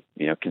be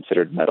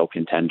considered medal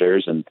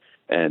contenders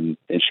and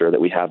ensure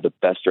that we have the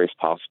best race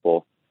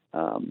possible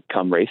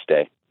come race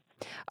day.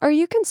 Are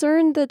you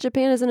concerned that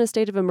Japan is in a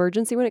state of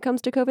emergency when it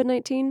comes to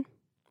COVID-19?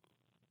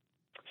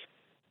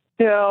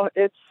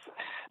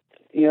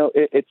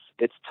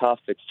 It's tough.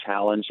 It's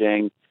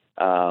challenging.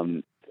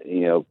 Japan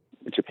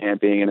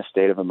being in a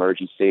state of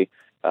emergency,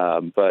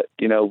 but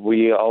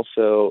we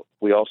also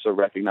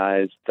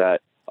recognize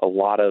that a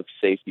lot of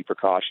safety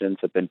precautions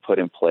have been put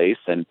in place,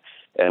 and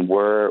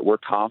we're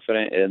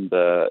confident in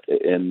the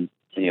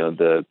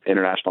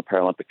International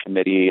Paralympic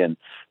Committee and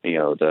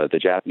the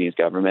Japanese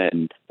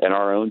government and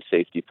our own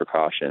safety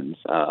precautions.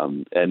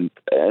 And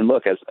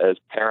look, as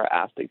para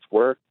athletes,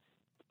 we're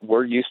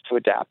used to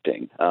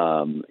adapting.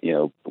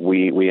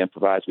 We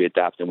improvise, we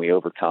adapt, and we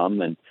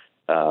overcome. And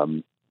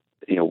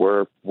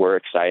we're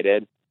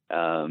excited,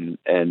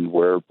 and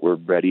we're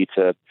ready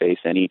to face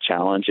any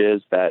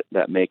challenges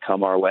that may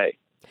come our way.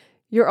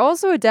 You're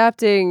also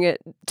adapting.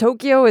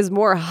 Tokyo is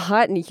more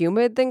hot and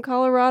humid than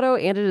Colorado,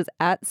 and it is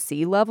at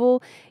sea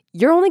level.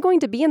 You're only going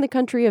to be in the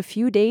country a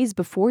few days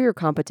before your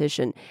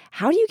competition.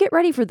 How do you get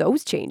ready for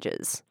those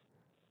changes?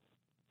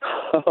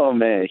 Oh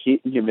man,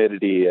 heat and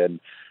humidity, and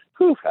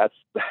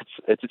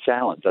it's a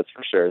challenge, that's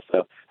for sure.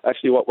 So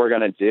actually, what we're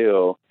going to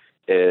do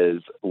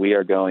is we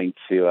are going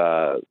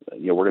to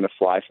we're going to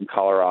fly from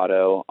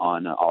Colorado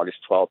on August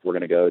 12th. We're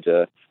going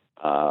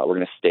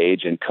to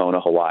stage in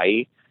Kona,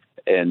 Hawaii,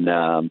 and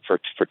for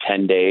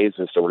 10 days.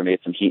 So we're going to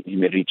get some heat and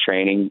humidity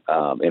training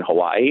in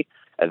Hawaii,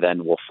 and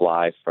then we'll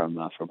fly from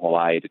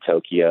Hawaii to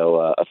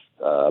Tokyo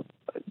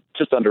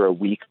just under a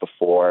week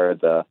before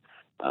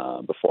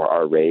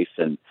our race,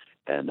 and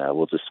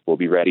we'll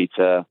be ready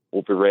to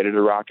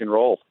rock and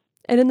roll.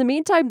 And in the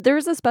meantime,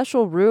 there's a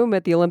special room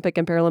at the Olympic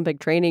and Paralympic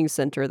Training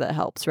Center that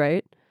helps,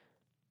 right?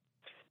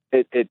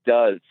 It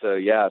does. So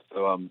yeah.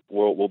 So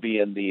we'll be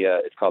in the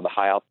it's called the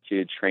High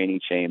Altitude Training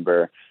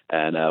Chamber,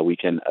 and we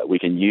can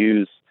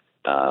use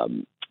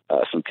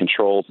some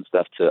controls and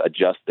stuff to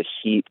adjust the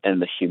heat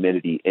and the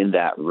humidity in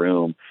that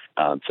room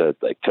to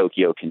like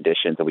Tokyo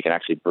conditions, and we can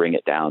actually bring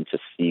it down to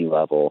sea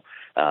level.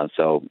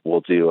 So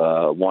we'll do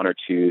 1 or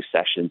 2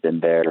 sessions in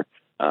there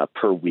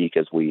per week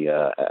as we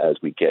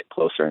get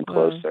closer and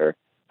closer.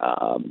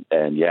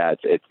 And yeah,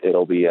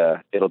 it'll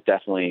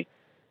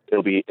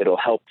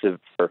help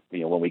for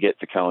when we get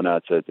to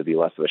Kona to be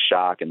less of a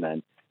shock, and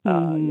then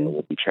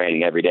we'll be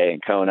training every day in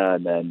Kona,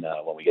 and then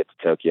when we get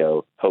to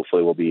Tokyo,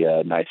 hopefully we'll be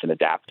nice and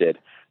adapted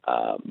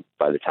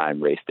by the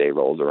time race day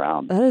rolls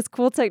around. That is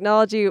cool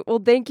technology. Well,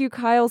 thank you,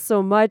 Kyle,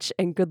 so much,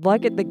 and good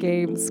luck at the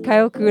games.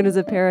 Kyle Kuhn is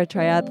a para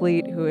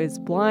triathlete who is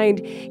blind.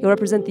 He'll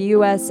represent the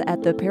U.S.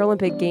 at the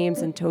Paralympic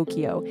Games in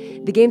Tokyo.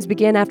 The games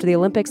begin after the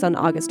Olympics on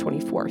August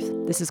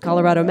 24th. This is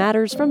Colorado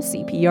Matters from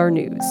CPR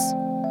News.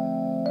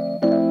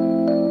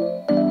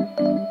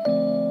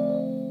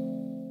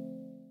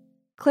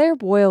 Claire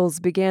Boyles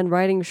began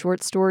writing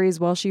short stories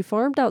while she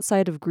farmed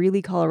outside of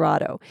Greeley,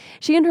 Colorado.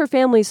 She and her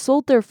family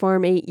sold their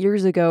farm 8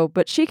 years ago,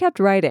 but she kept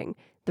writing.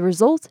 The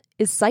result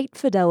is Sight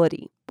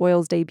Fidelity,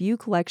 Boyles' debut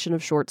collection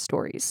of short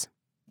stories.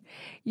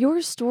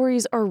 Your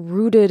stories are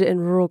rooted in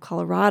rural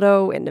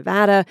Colorado and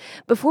Nevada.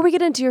 Before we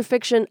get into your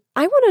fiction,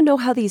 I want to know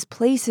how these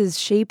places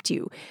shaped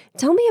you.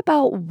 Tell me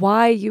about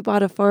why you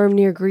bought a farm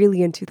near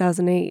Greeley in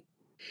 2008.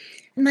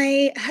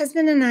 My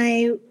husband and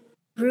I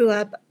grew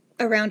up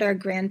around our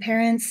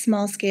grandparents'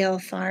 small-scale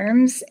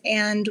farms,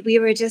 and we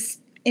were just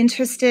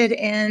interested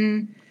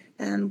in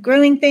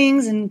growing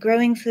things and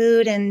growing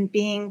food and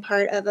being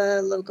part of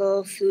a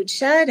local food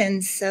shed.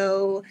 And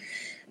so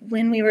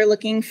when we were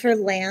looking for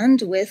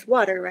land with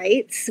water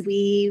rights,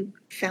 we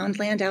found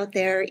land out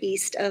there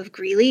east of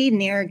Greeley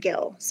near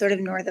Gill, sort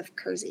of north of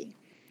Kersey.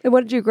 And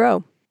what did you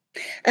grow?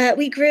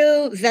 We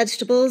grew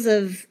vegetables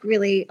of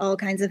really all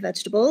kinds of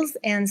vegetables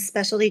and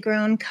specialty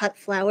grown cut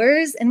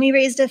flowers, and we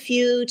raised a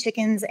few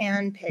chickens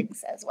and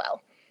pigs as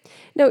well.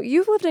 Now,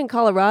 you've lived in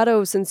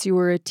Colorado since you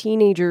were a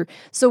teenager,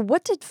 so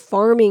what did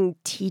farming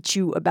teach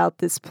you about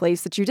this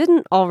place that you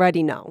didn't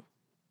already know?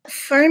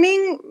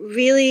 Farming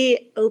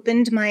really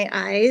opened my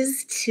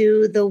eyes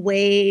to the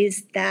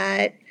ways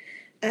that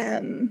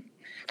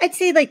I'd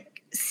say like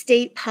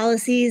state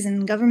policies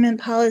and government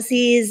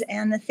policies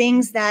and the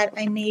things that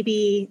I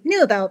maybe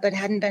knew about but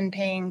hadn't been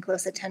paying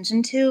close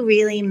attention to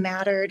really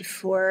mattered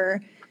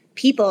for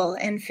people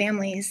and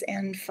families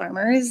and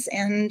farmers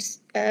and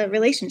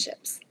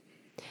relationships.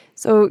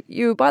 So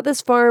you bought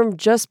this farm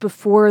just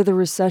before the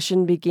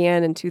recession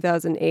began in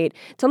 2008.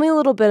 Tell me a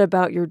little bit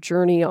about your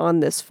journey on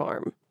this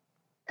farm.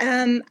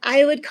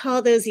 I would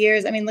call those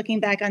years, looking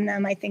back on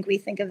them, I think we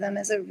think of them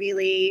as a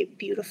really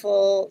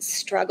beautiful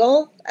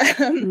struggle.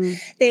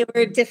 They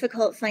were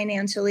difficult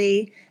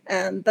financially,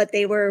 but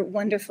they were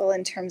wonderful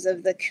in terms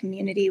of the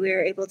community we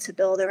were able to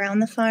build around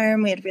the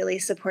farm. We had really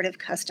supportive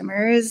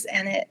customers,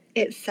 and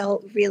it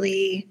felt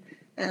really,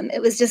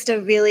 it was just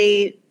a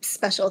really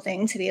special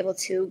thing to be able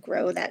to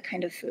grow that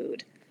kind of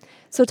food.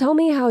 So tell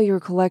me how your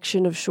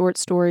collection of short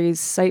stories,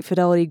 Site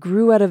Fidelity,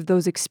 grew out of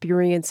those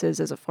experiences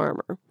as a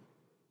farmer.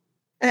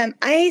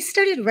 I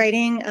started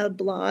writing a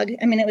blog.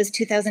 It was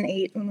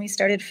 2008 when we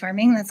started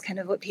farming. That's kind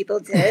of what people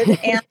did.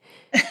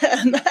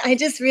 And I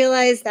just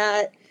realized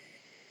that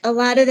a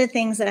lot of the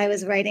things that I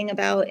was writing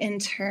about in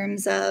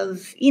terms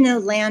of,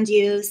 land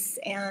use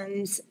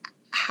and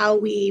how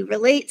we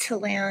relate to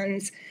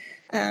land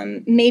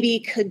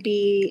maybe could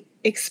be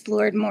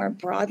explored more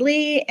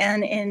broadly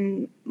and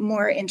in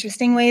more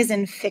interesting ways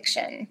in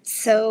fiction.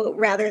 So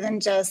rather than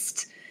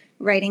just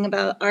writing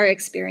about our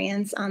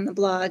experience on the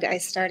blog, I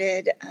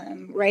started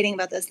writing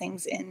about those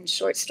things in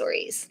short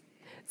stories.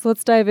 So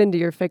let's dive into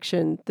your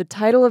fiction. The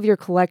title of your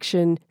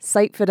collection,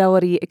 Site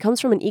Fidelity, it comes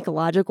from an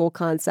ecological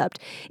concept.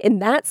 In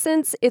that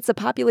sense, it's a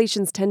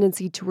population's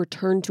tendency to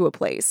return to a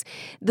place.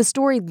 The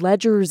story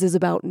Ledgers is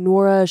about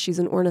Nora. She's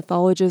an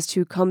ornithologist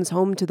who comes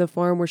home to the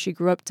farm where she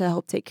grew up to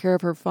help take care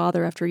of her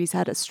father after he's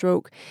had a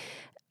stroke.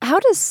 How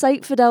does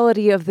Site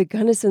Fidelity of the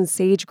Gunnison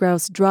sage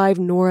grouse drive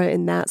Nora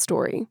in that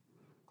story?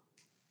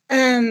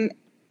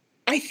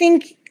 I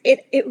think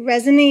it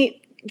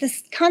resonates.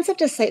 This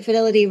concept of site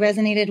fidelity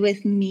resonated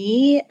with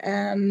me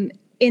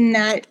in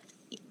that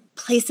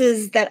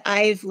places that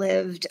I've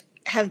lived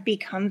have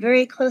become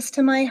very close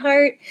to my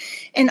heart.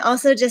 And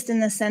also just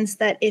in the sense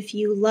that if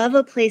you love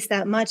a place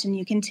that much and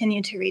you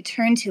continue to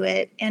return to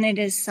it and it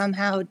is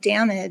somehow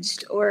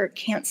damaged or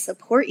can't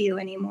support you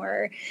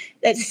anymore,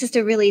 that's just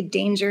a really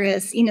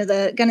dangerous,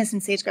 the Gunnison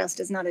sage grouse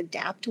does not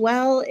adapt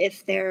well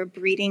if their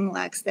breeding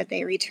leks that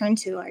they return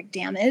to are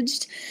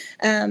damaged.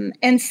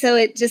 And so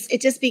it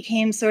just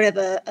became sort of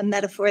a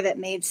metaphor that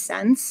made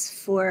sense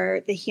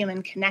for the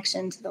human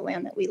connection to the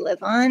land that we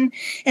live on.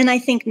 And I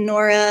think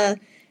Nora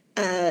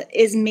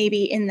is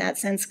maybe in that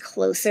sense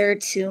closer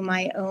to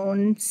my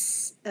own,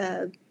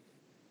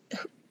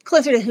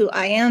 closer to who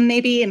I am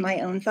maybe in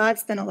my own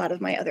thoughts than a lot of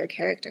my other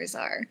characters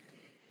are.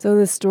 So in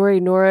this story,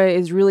 Nora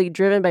is really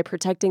driven by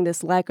protecting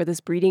this lek or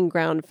this breeding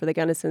ground for the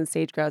Gunnison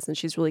sage grouse, and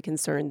she's really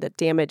concerned that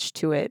damage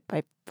to it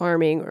by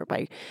farming or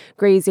by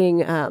grazing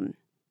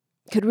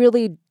could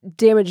really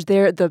damage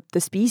the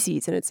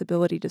species and its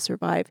ability to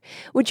survive.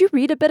 Would you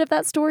read a bit of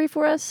that story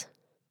for us?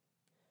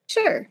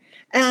 Sure.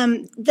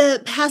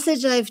 The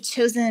passage I've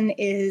chosen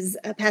is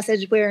a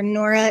passage where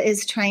Nora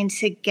is trying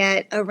to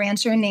get a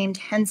rancher named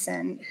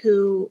Henson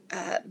who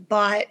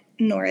bought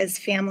Nora's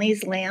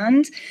family's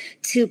land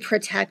to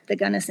protect the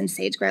Gunnison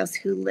sage grouse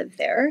who live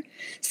there.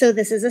 So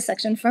this is a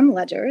section from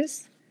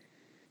Ledgers.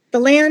 The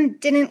land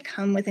didn't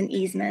come with an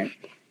easement.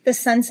 The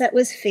sunset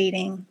was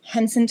fading.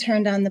 Henson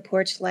turned on the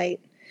porch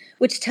light,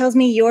 which tells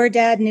me your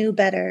dad knew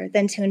better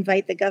than to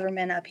invite the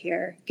government up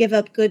here, give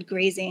up good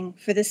grazing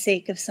for the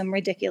sake of some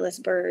ridiculous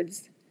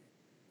birds.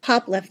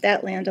 Pop left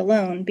that land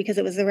alone because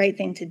it was the right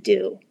thing to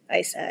do,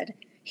 I said.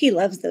 He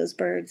loves those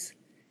birds.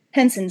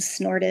 Henson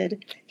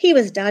snorted. He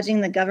was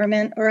dodging the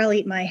government, or I'll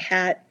eat my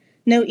hat.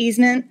 No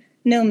easement,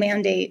 no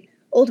mandate.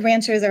 Old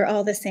ranchers are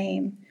all the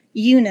same.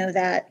 You know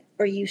that,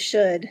 or you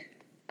should.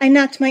 I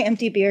knocked my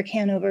empty beer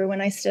can over when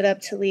I stood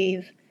up to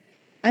leave.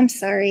 I'm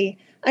sorry.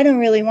 I don't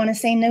really want to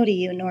say no to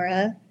you,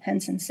 Nora,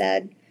 Henson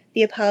said.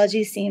 The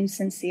apology seemed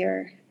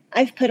sincere.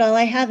 I've put all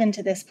I have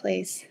into this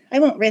place. I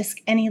won't risk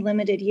any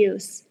limited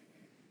use.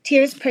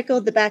 Tears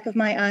prickled the back of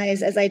my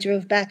eyes as I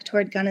drove back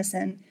toward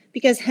Gunnison,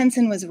 because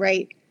Henson was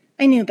right.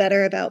 I knew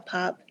better about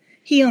Pop.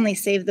 He only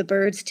saved the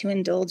birds to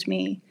indulge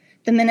me.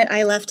 The minute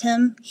I left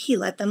him, he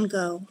let them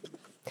go.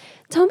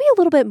 Tell me a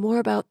little bit more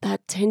about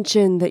that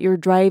tension that you're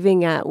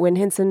driving at when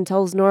Henson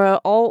tells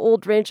Nora all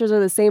old ranchers are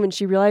the same, and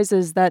she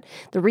realizes that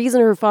the reason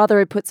her father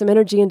had put some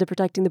energy into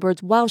protecting the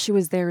birds while she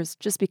was there is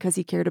just because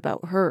he cared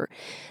about her.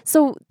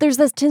 So there's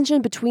this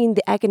tension between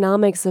the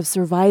economics of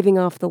surviving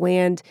off the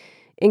land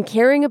and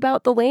caring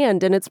about the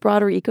land and its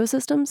broader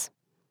ecosystems.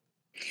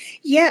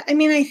 Yeah, I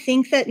mean, I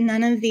think that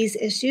none of these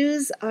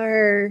issues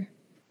are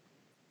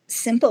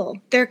simple.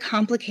 They're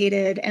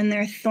complicated and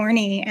they're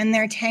thorny and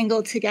they're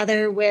tangled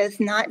together with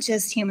not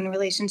just human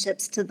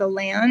relationships to the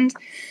land,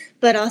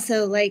 but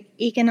also like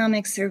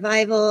economic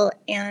survival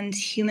and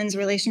humans'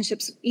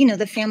 relationships,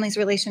 the family's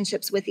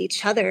relationships with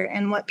each other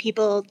and what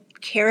people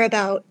care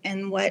about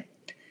and what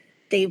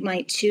they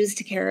might choose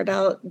to care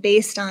about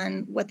based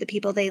on what the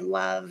people they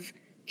love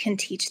can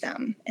teach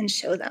them and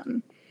show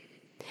them.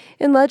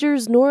 In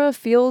Ledgers, Nora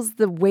feels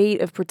the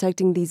weight of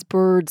protecting these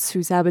birds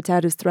whose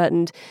habitat is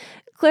threatened.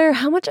 Claire,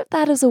 how much of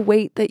that is a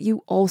weight that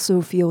you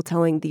also feel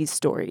telling these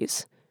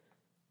stories?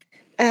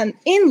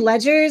 In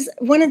Ledgers,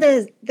 one of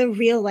the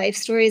real life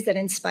stories that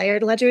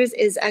inspired Ledgers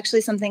is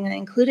actually something I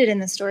included in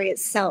the story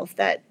itself,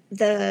 that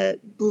the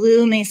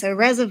Blue Mesa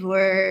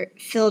Reservoir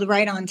filled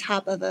right on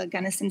top of a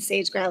Gunnison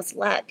sage-grouse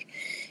lek.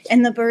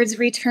 And the birds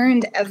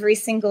returned every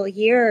single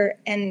year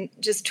and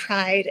just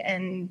tried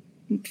and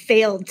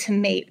failed to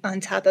mate on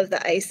top of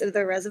the ice of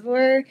the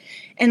reservoir.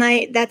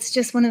 And that's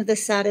just one of the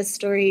saddest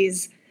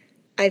stories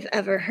I've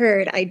ever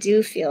heard. I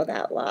do feel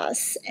that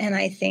loss, and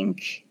I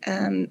think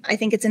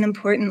it's an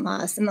important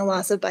loss, and the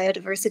loss of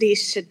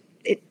biodiversity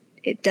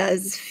it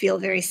does feel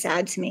very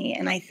sad to me,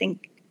 and I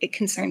think it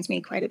concerns me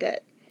quite a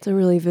bit. It's a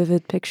really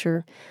vivid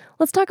picture.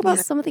 Let's talk about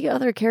some of the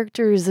other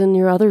characters in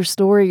your other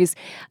stories.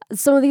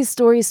 Some of these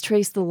stories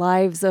trace the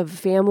lives of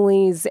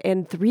families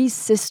and three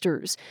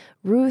sisters,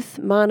 Ruth,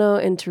 Mano,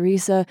 and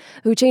Teresa,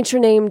 who changed her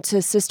name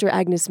to Sister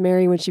Agnes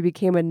Mary when she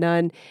became a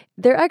nun.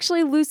 They're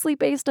actually loosely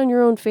based on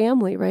your own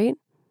family, right?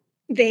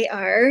 They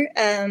are.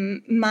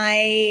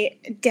 My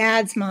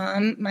dad's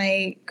mom,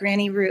 my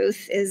Granny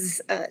Ruth,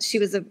 she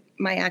was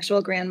my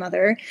actual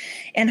grandmother,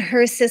 and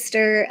her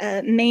sister,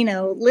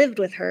 Mano, lived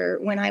with her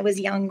when I was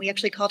young. We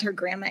actually called her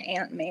Grandma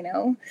Aunt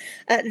Mano.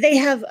 They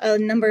have a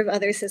number of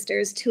other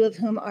sisters, two of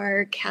whom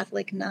are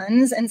Catholic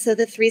nuns, and so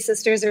the three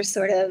sisters are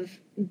sort of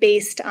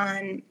based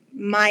on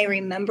my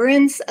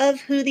remembrance of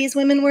who these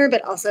women were,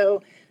 but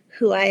also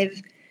who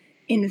I've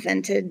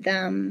invented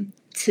them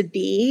to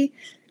be.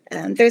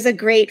 There's a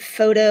great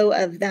photo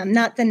of them,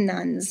 not the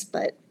nuns,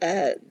 but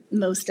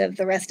most of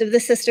the rest of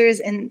the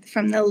sisters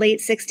from the late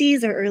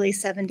 60s or early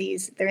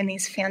 70s. They're in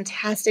these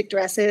fantastic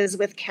dresses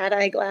with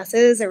cat-eye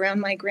glasses around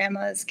my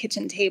grandma's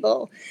kitchen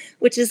table,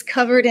 which is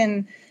covered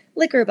in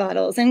liquor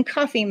bottles and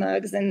coffee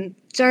mugs and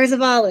jars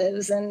of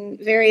olives and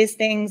various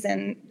things.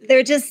 And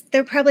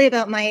they're probably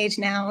about my age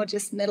now,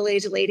 just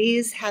middle-aged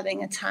ladies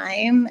having a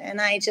time. And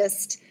I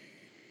just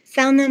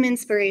found them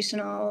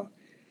inspirational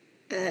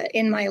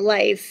in my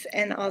life,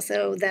 and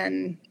also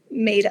then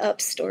made up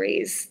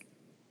stories.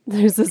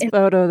 There's this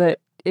photo that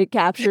it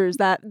captures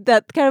that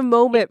kind of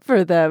moment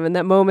for them, and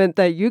that moment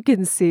that you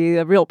can see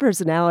a real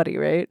personality,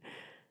 right?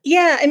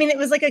 Yeah, I mean, it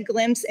was like a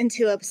glimpse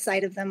into a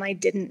side of them I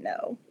didn't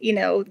know,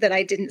 that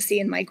I didn't see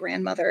in my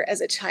grandmother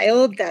as a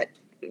child, that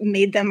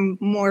made them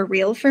more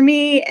real for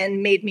me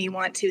and made me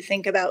want to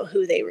think about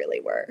who they really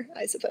were,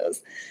 I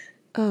suppose.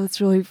 Oh, it's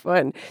really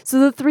fun. So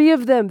the three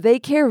of them, they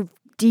care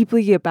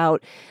deeply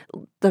about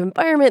the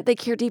environment, they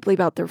care deeply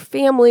about their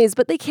families,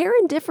 but they care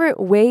in different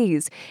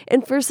ways.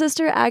 And for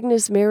Sister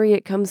Agnes Mary,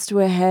 it comes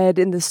to a head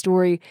in the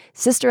story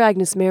Sister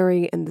Agnes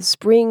Mary in the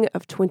spring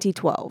of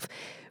 2012.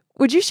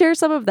 Would you share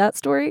some of that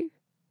story?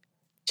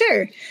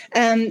 Sure.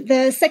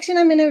 The section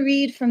I'm going to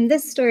read from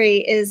this story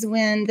is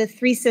when the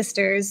three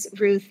sisters,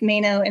 Ruth,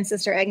 Mano, and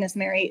Sister Agnes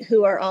Mary,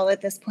 who are all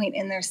at this point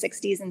in their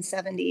 60s and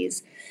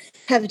 70s,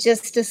 have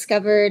just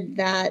discovered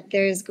that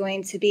there's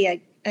going to be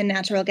a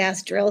natural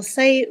gas drill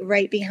site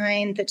right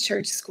behind the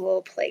church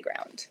school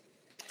playground.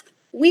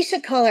 We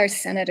should call our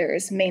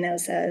senators, Mano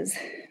says.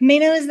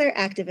 Mano is their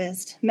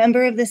activist,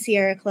 member of the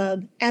Sierra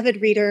Club,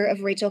 avid reader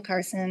of Rachel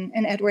Carson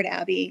and Edward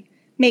Abbey,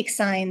 makes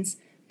signs,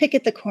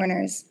 picket the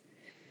corners.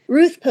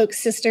 Ruth pokes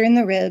Sister in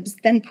the ribs,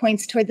 then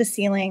points toward the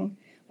ceiling.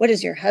 What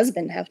does your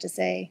husband have to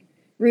say?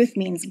 Ruth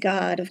means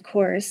God, of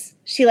course.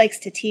 She likes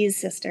to tease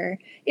Sister.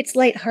 It's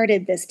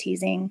lighthearted, this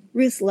teasing,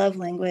 Ruth's love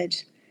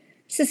language.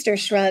 Sister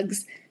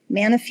shrugs.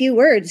 Man, a few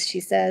words,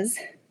 she says.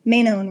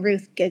 Mano and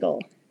Ruth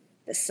giggle.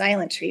 The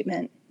silent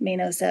treatment,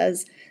 Mano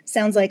says,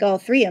 sounds like all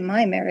three of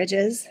my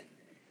marriages.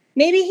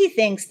 Maybe he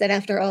thinks that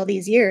after all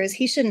these years,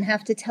 he shouldn't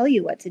have to tell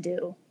you what to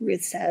do,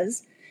 Ruth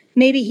says.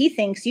 Maybe he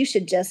thinks you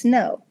should just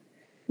know.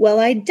 Well,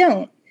 I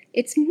don't.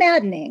 It's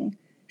maddening.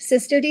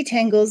 Sister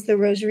detangles the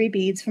rosary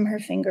beads from her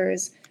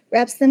fingers,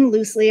 wraps them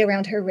loosely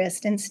around her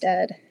wrist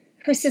instead.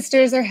 Her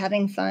sisters are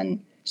having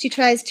fun. She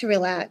tries to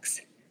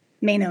relax.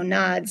 Mano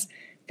nods.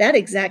 That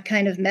exact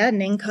kind of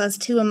maddening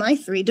caused 2 of my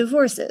 3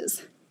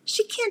 divorces.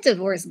 She can't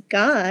divorce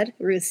God,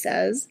 Ruth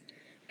says.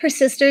 Her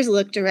sisters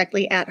look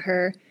directly at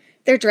her.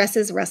 Their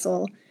dresses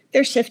rustle.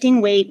 Their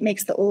shifting weight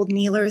makes the old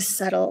kneelers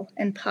settle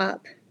and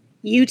pop.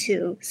 You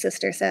 2,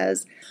 Sister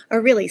says, are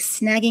really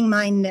snagging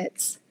my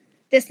knits.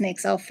 This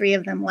makes all 3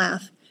 of them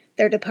laugh.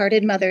 Their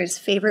departed mother's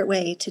favorite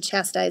way to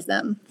chastise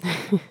them.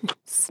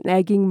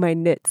 Snagging my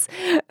knits.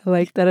 I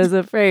like that as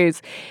a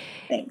phrase.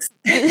 Thanks.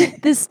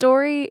 This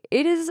story,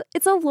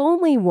 it's a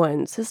lonely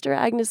one. Sister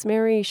Agnes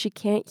Mary, she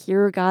can't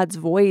hear God's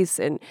voice,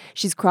 and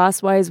she's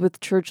crosswise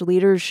with church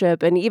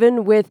leadership and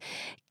even with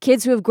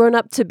kids who have grown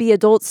up to be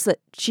adults that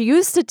she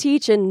used to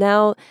teach, and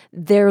now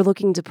they're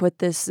looking to put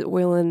this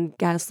oil and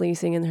gas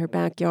leasing in her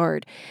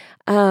backyard.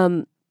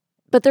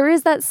 But there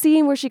is that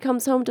scene where she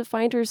comes home to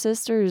find her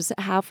sisters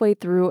halfway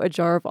through a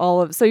jar of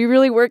olives. So you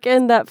really work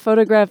in that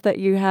photograph that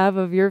you have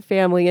of your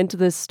family into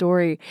this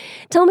story.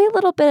 Tell me a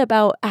little bit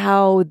about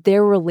how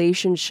their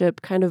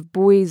relationship kind of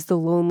buoys the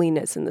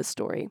loneliness in this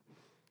story.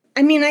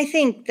 I mean, I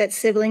think that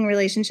sibling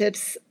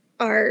relationships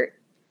are,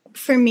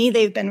 for me,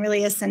 they've been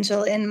really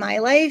essential in my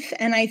life.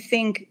 And I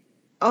think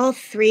all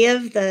 3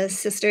 of the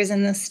sisters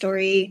in this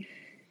story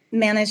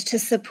managed to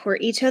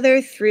support each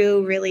other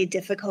through really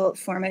difficult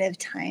formative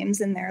times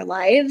in their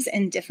lives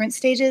and different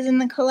stages in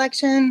the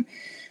collection.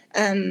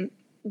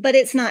 But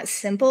it's not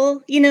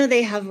simple. You know,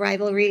 they have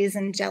rivalries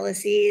and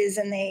jealousies,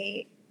 and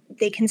they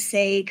can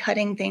say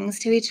cutting things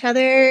to each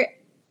other.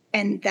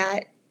 And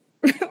that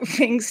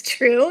rings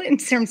true in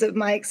terms of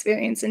my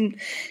experience and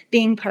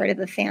being part of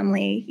a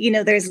family. You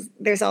know,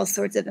 there's all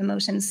sorts of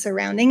emotions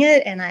surrounding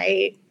it. And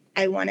I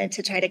wanted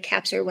to try to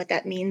capture what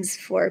that means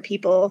for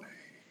people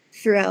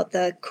throughout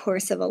the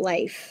course of a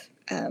life,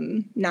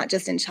 not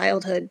just in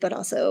childhood, but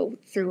also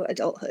through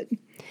adulthood.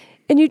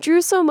 And you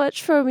drew so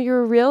much from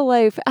your real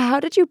life. How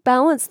did you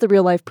balance the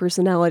real life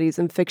personalities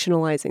and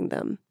fictionalizing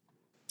them?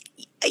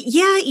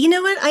 Yeah, you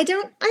know what? I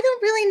don't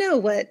really know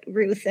what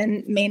Ruth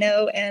and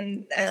Mano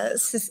and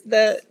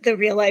the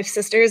real life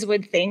sisters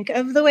would think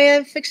of the way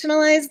I've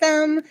fictionalized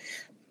them,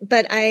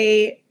 but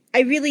I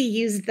really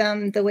used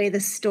them the way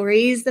the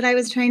stories that I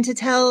was trying to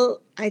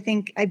tell. I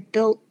think I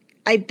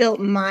built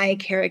my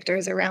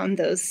characters around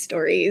those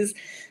stories.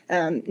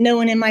 No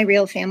one in my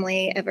real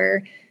family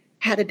ever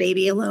had a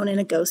baby alone in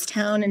a ghost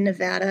town in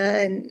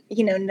Nevada. And,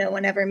 you know, no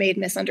one ever made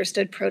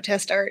misunderstood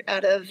protest art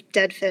out of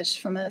dead fish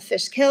from a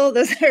fish kill.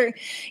 Those are,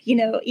 you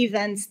know,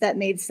 events that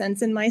made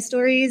sense in my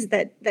stories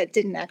that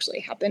didn't actually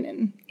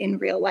happen in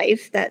real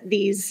life, that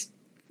these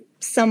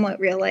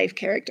somewhat real life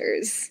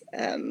characters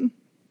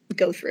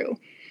go through.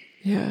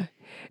 Yeah.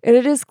 And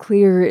it is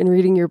clear in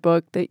reading your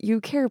book that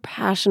you care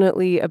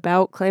passionately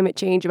about climate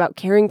change, about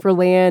caring for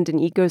land and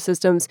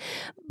ecosystems.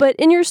 But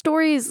in your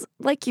stories,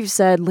 like you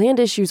said, land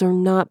issues are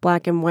not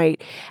black and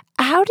white.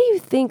 How do you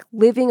think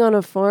living on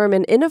a farm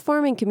and in a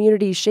farming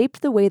community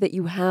shaped the way that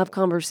you have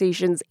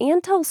conversations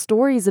and tell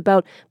stories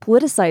about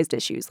politicized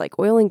issues like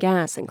oil and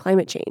gas and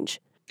climate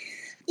change?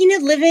 You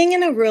know, living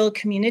in a rural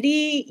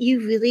community,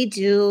 you really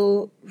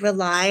do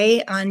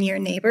rely on your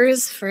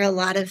neighbors for a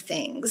lot of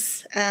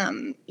things.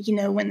 You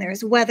know, when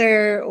there's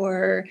weather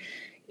or,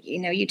 you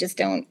know,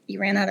 you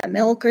ran out of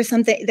milk or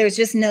something, there's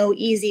just no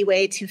easy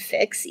way to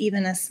fix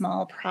even a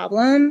small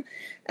problem.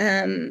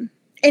 And,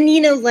 you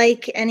know,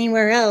 like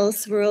anywhere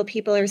else, rural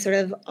people are sort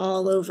of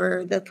all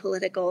over the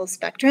political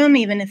spectrum,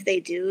 even if they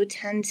do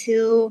tend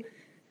to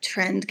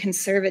trend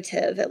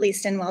conservative, at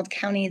least in Weld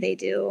County they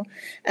do.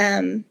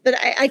 But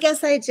I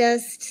guess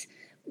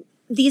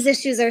these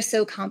issues are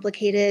so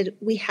complicated,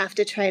 we have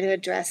to try to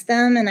address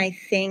them. And I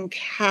think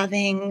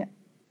having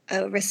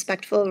a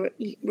respectful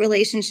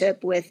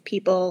relationship with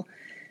people,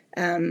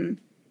 even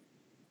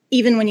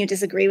when you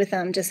disagree with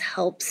them, just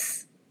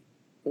helps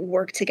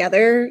work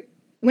together.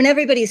 When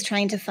everybody's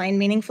trying to find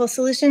meaningful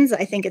solutions,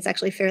 I think it's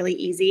actually fairly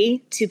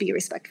easy to be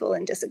respectful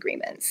in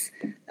disagreements.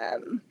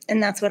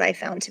 And that's what I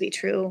found to be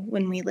true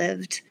when we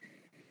lived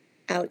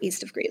out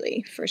east of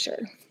Greeley, for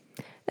sure.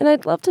 And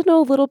I'd love to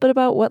know a little bit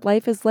about what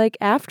life is like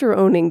after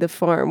owning the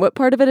farm. What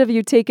part of it have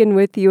you taken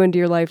with you into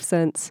your life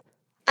since?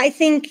 I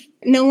think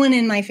no one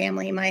in my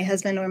family, my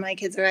husband or my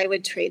kids or I,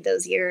 would trade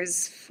those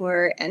years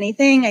for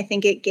anything. I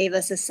think it gave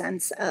us a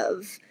sense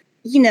of,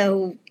 you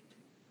know,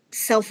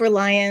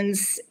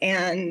 self-reliance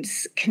and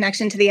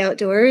connection to the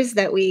outdoors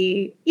that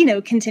we, you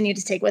know, continue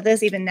to take with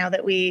us even now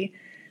that we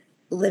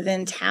live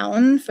in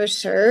town, for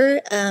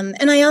sure.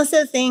 And I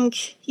also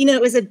think, you know,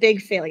 it was a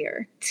big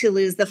failure to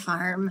lose the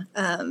farm.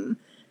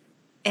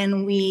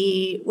 And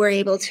we were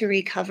able to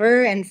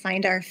recover and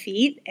find our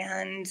feet.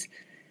 And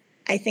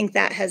I think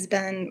that has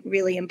been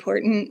really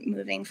important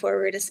moving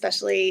forward,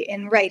 especially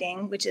in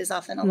writing, which is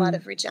often a lot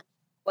of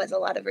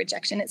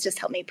rejection. It's just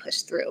helped me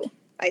push through,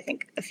 I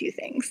think, a few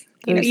things.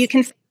 You know, you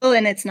can fail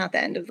and it's not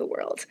the end of the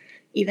world,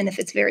 even if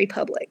it's very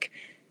public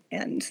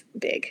and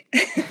big.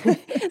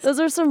 Those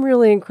are some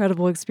really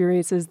incredible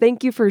experiences.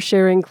 Thank you for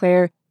sharing,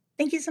 Claire.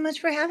 Thank you so much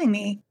for having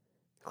me.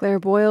 Claire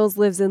Boyles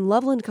lives in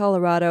Loveland,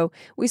 Colorado.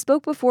 We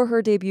spoke before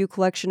her debut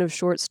collection of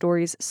short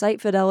stories, Sight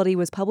Fidelity,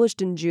 was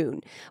published in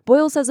June.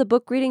 Boyles has a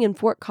book reading in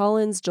Fort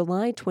Collins,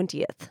 July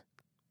 20th.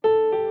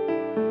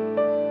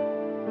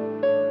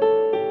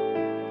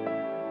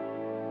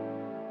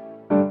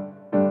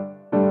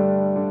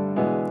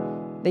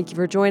 Thank you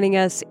for joining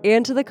us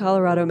and to the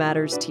Colorado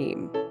Matters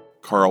team.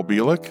 Carl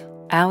Bielik,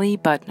 Allie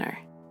Budner,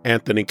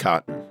 Anthony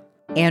Cotton,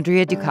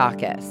 Andrea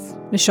Dukakis,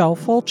 Michelle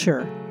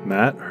Fulcher,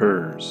 Matt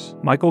Hers,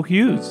 Michael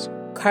Hughes,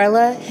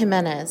 Carla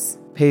Jimenez,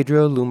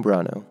 Pedro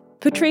Lumbrano,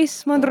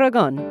 Patrice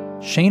Mondragon,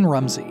 Shane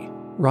Rumsey,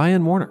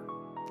 Ryan Warner.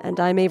 And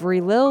I'm Avery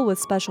Lill with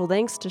special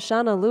thanks to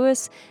Shauna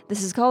Lewis.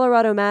 This is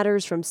Colorado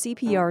Matters from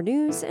CPR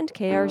News and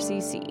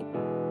KRCC.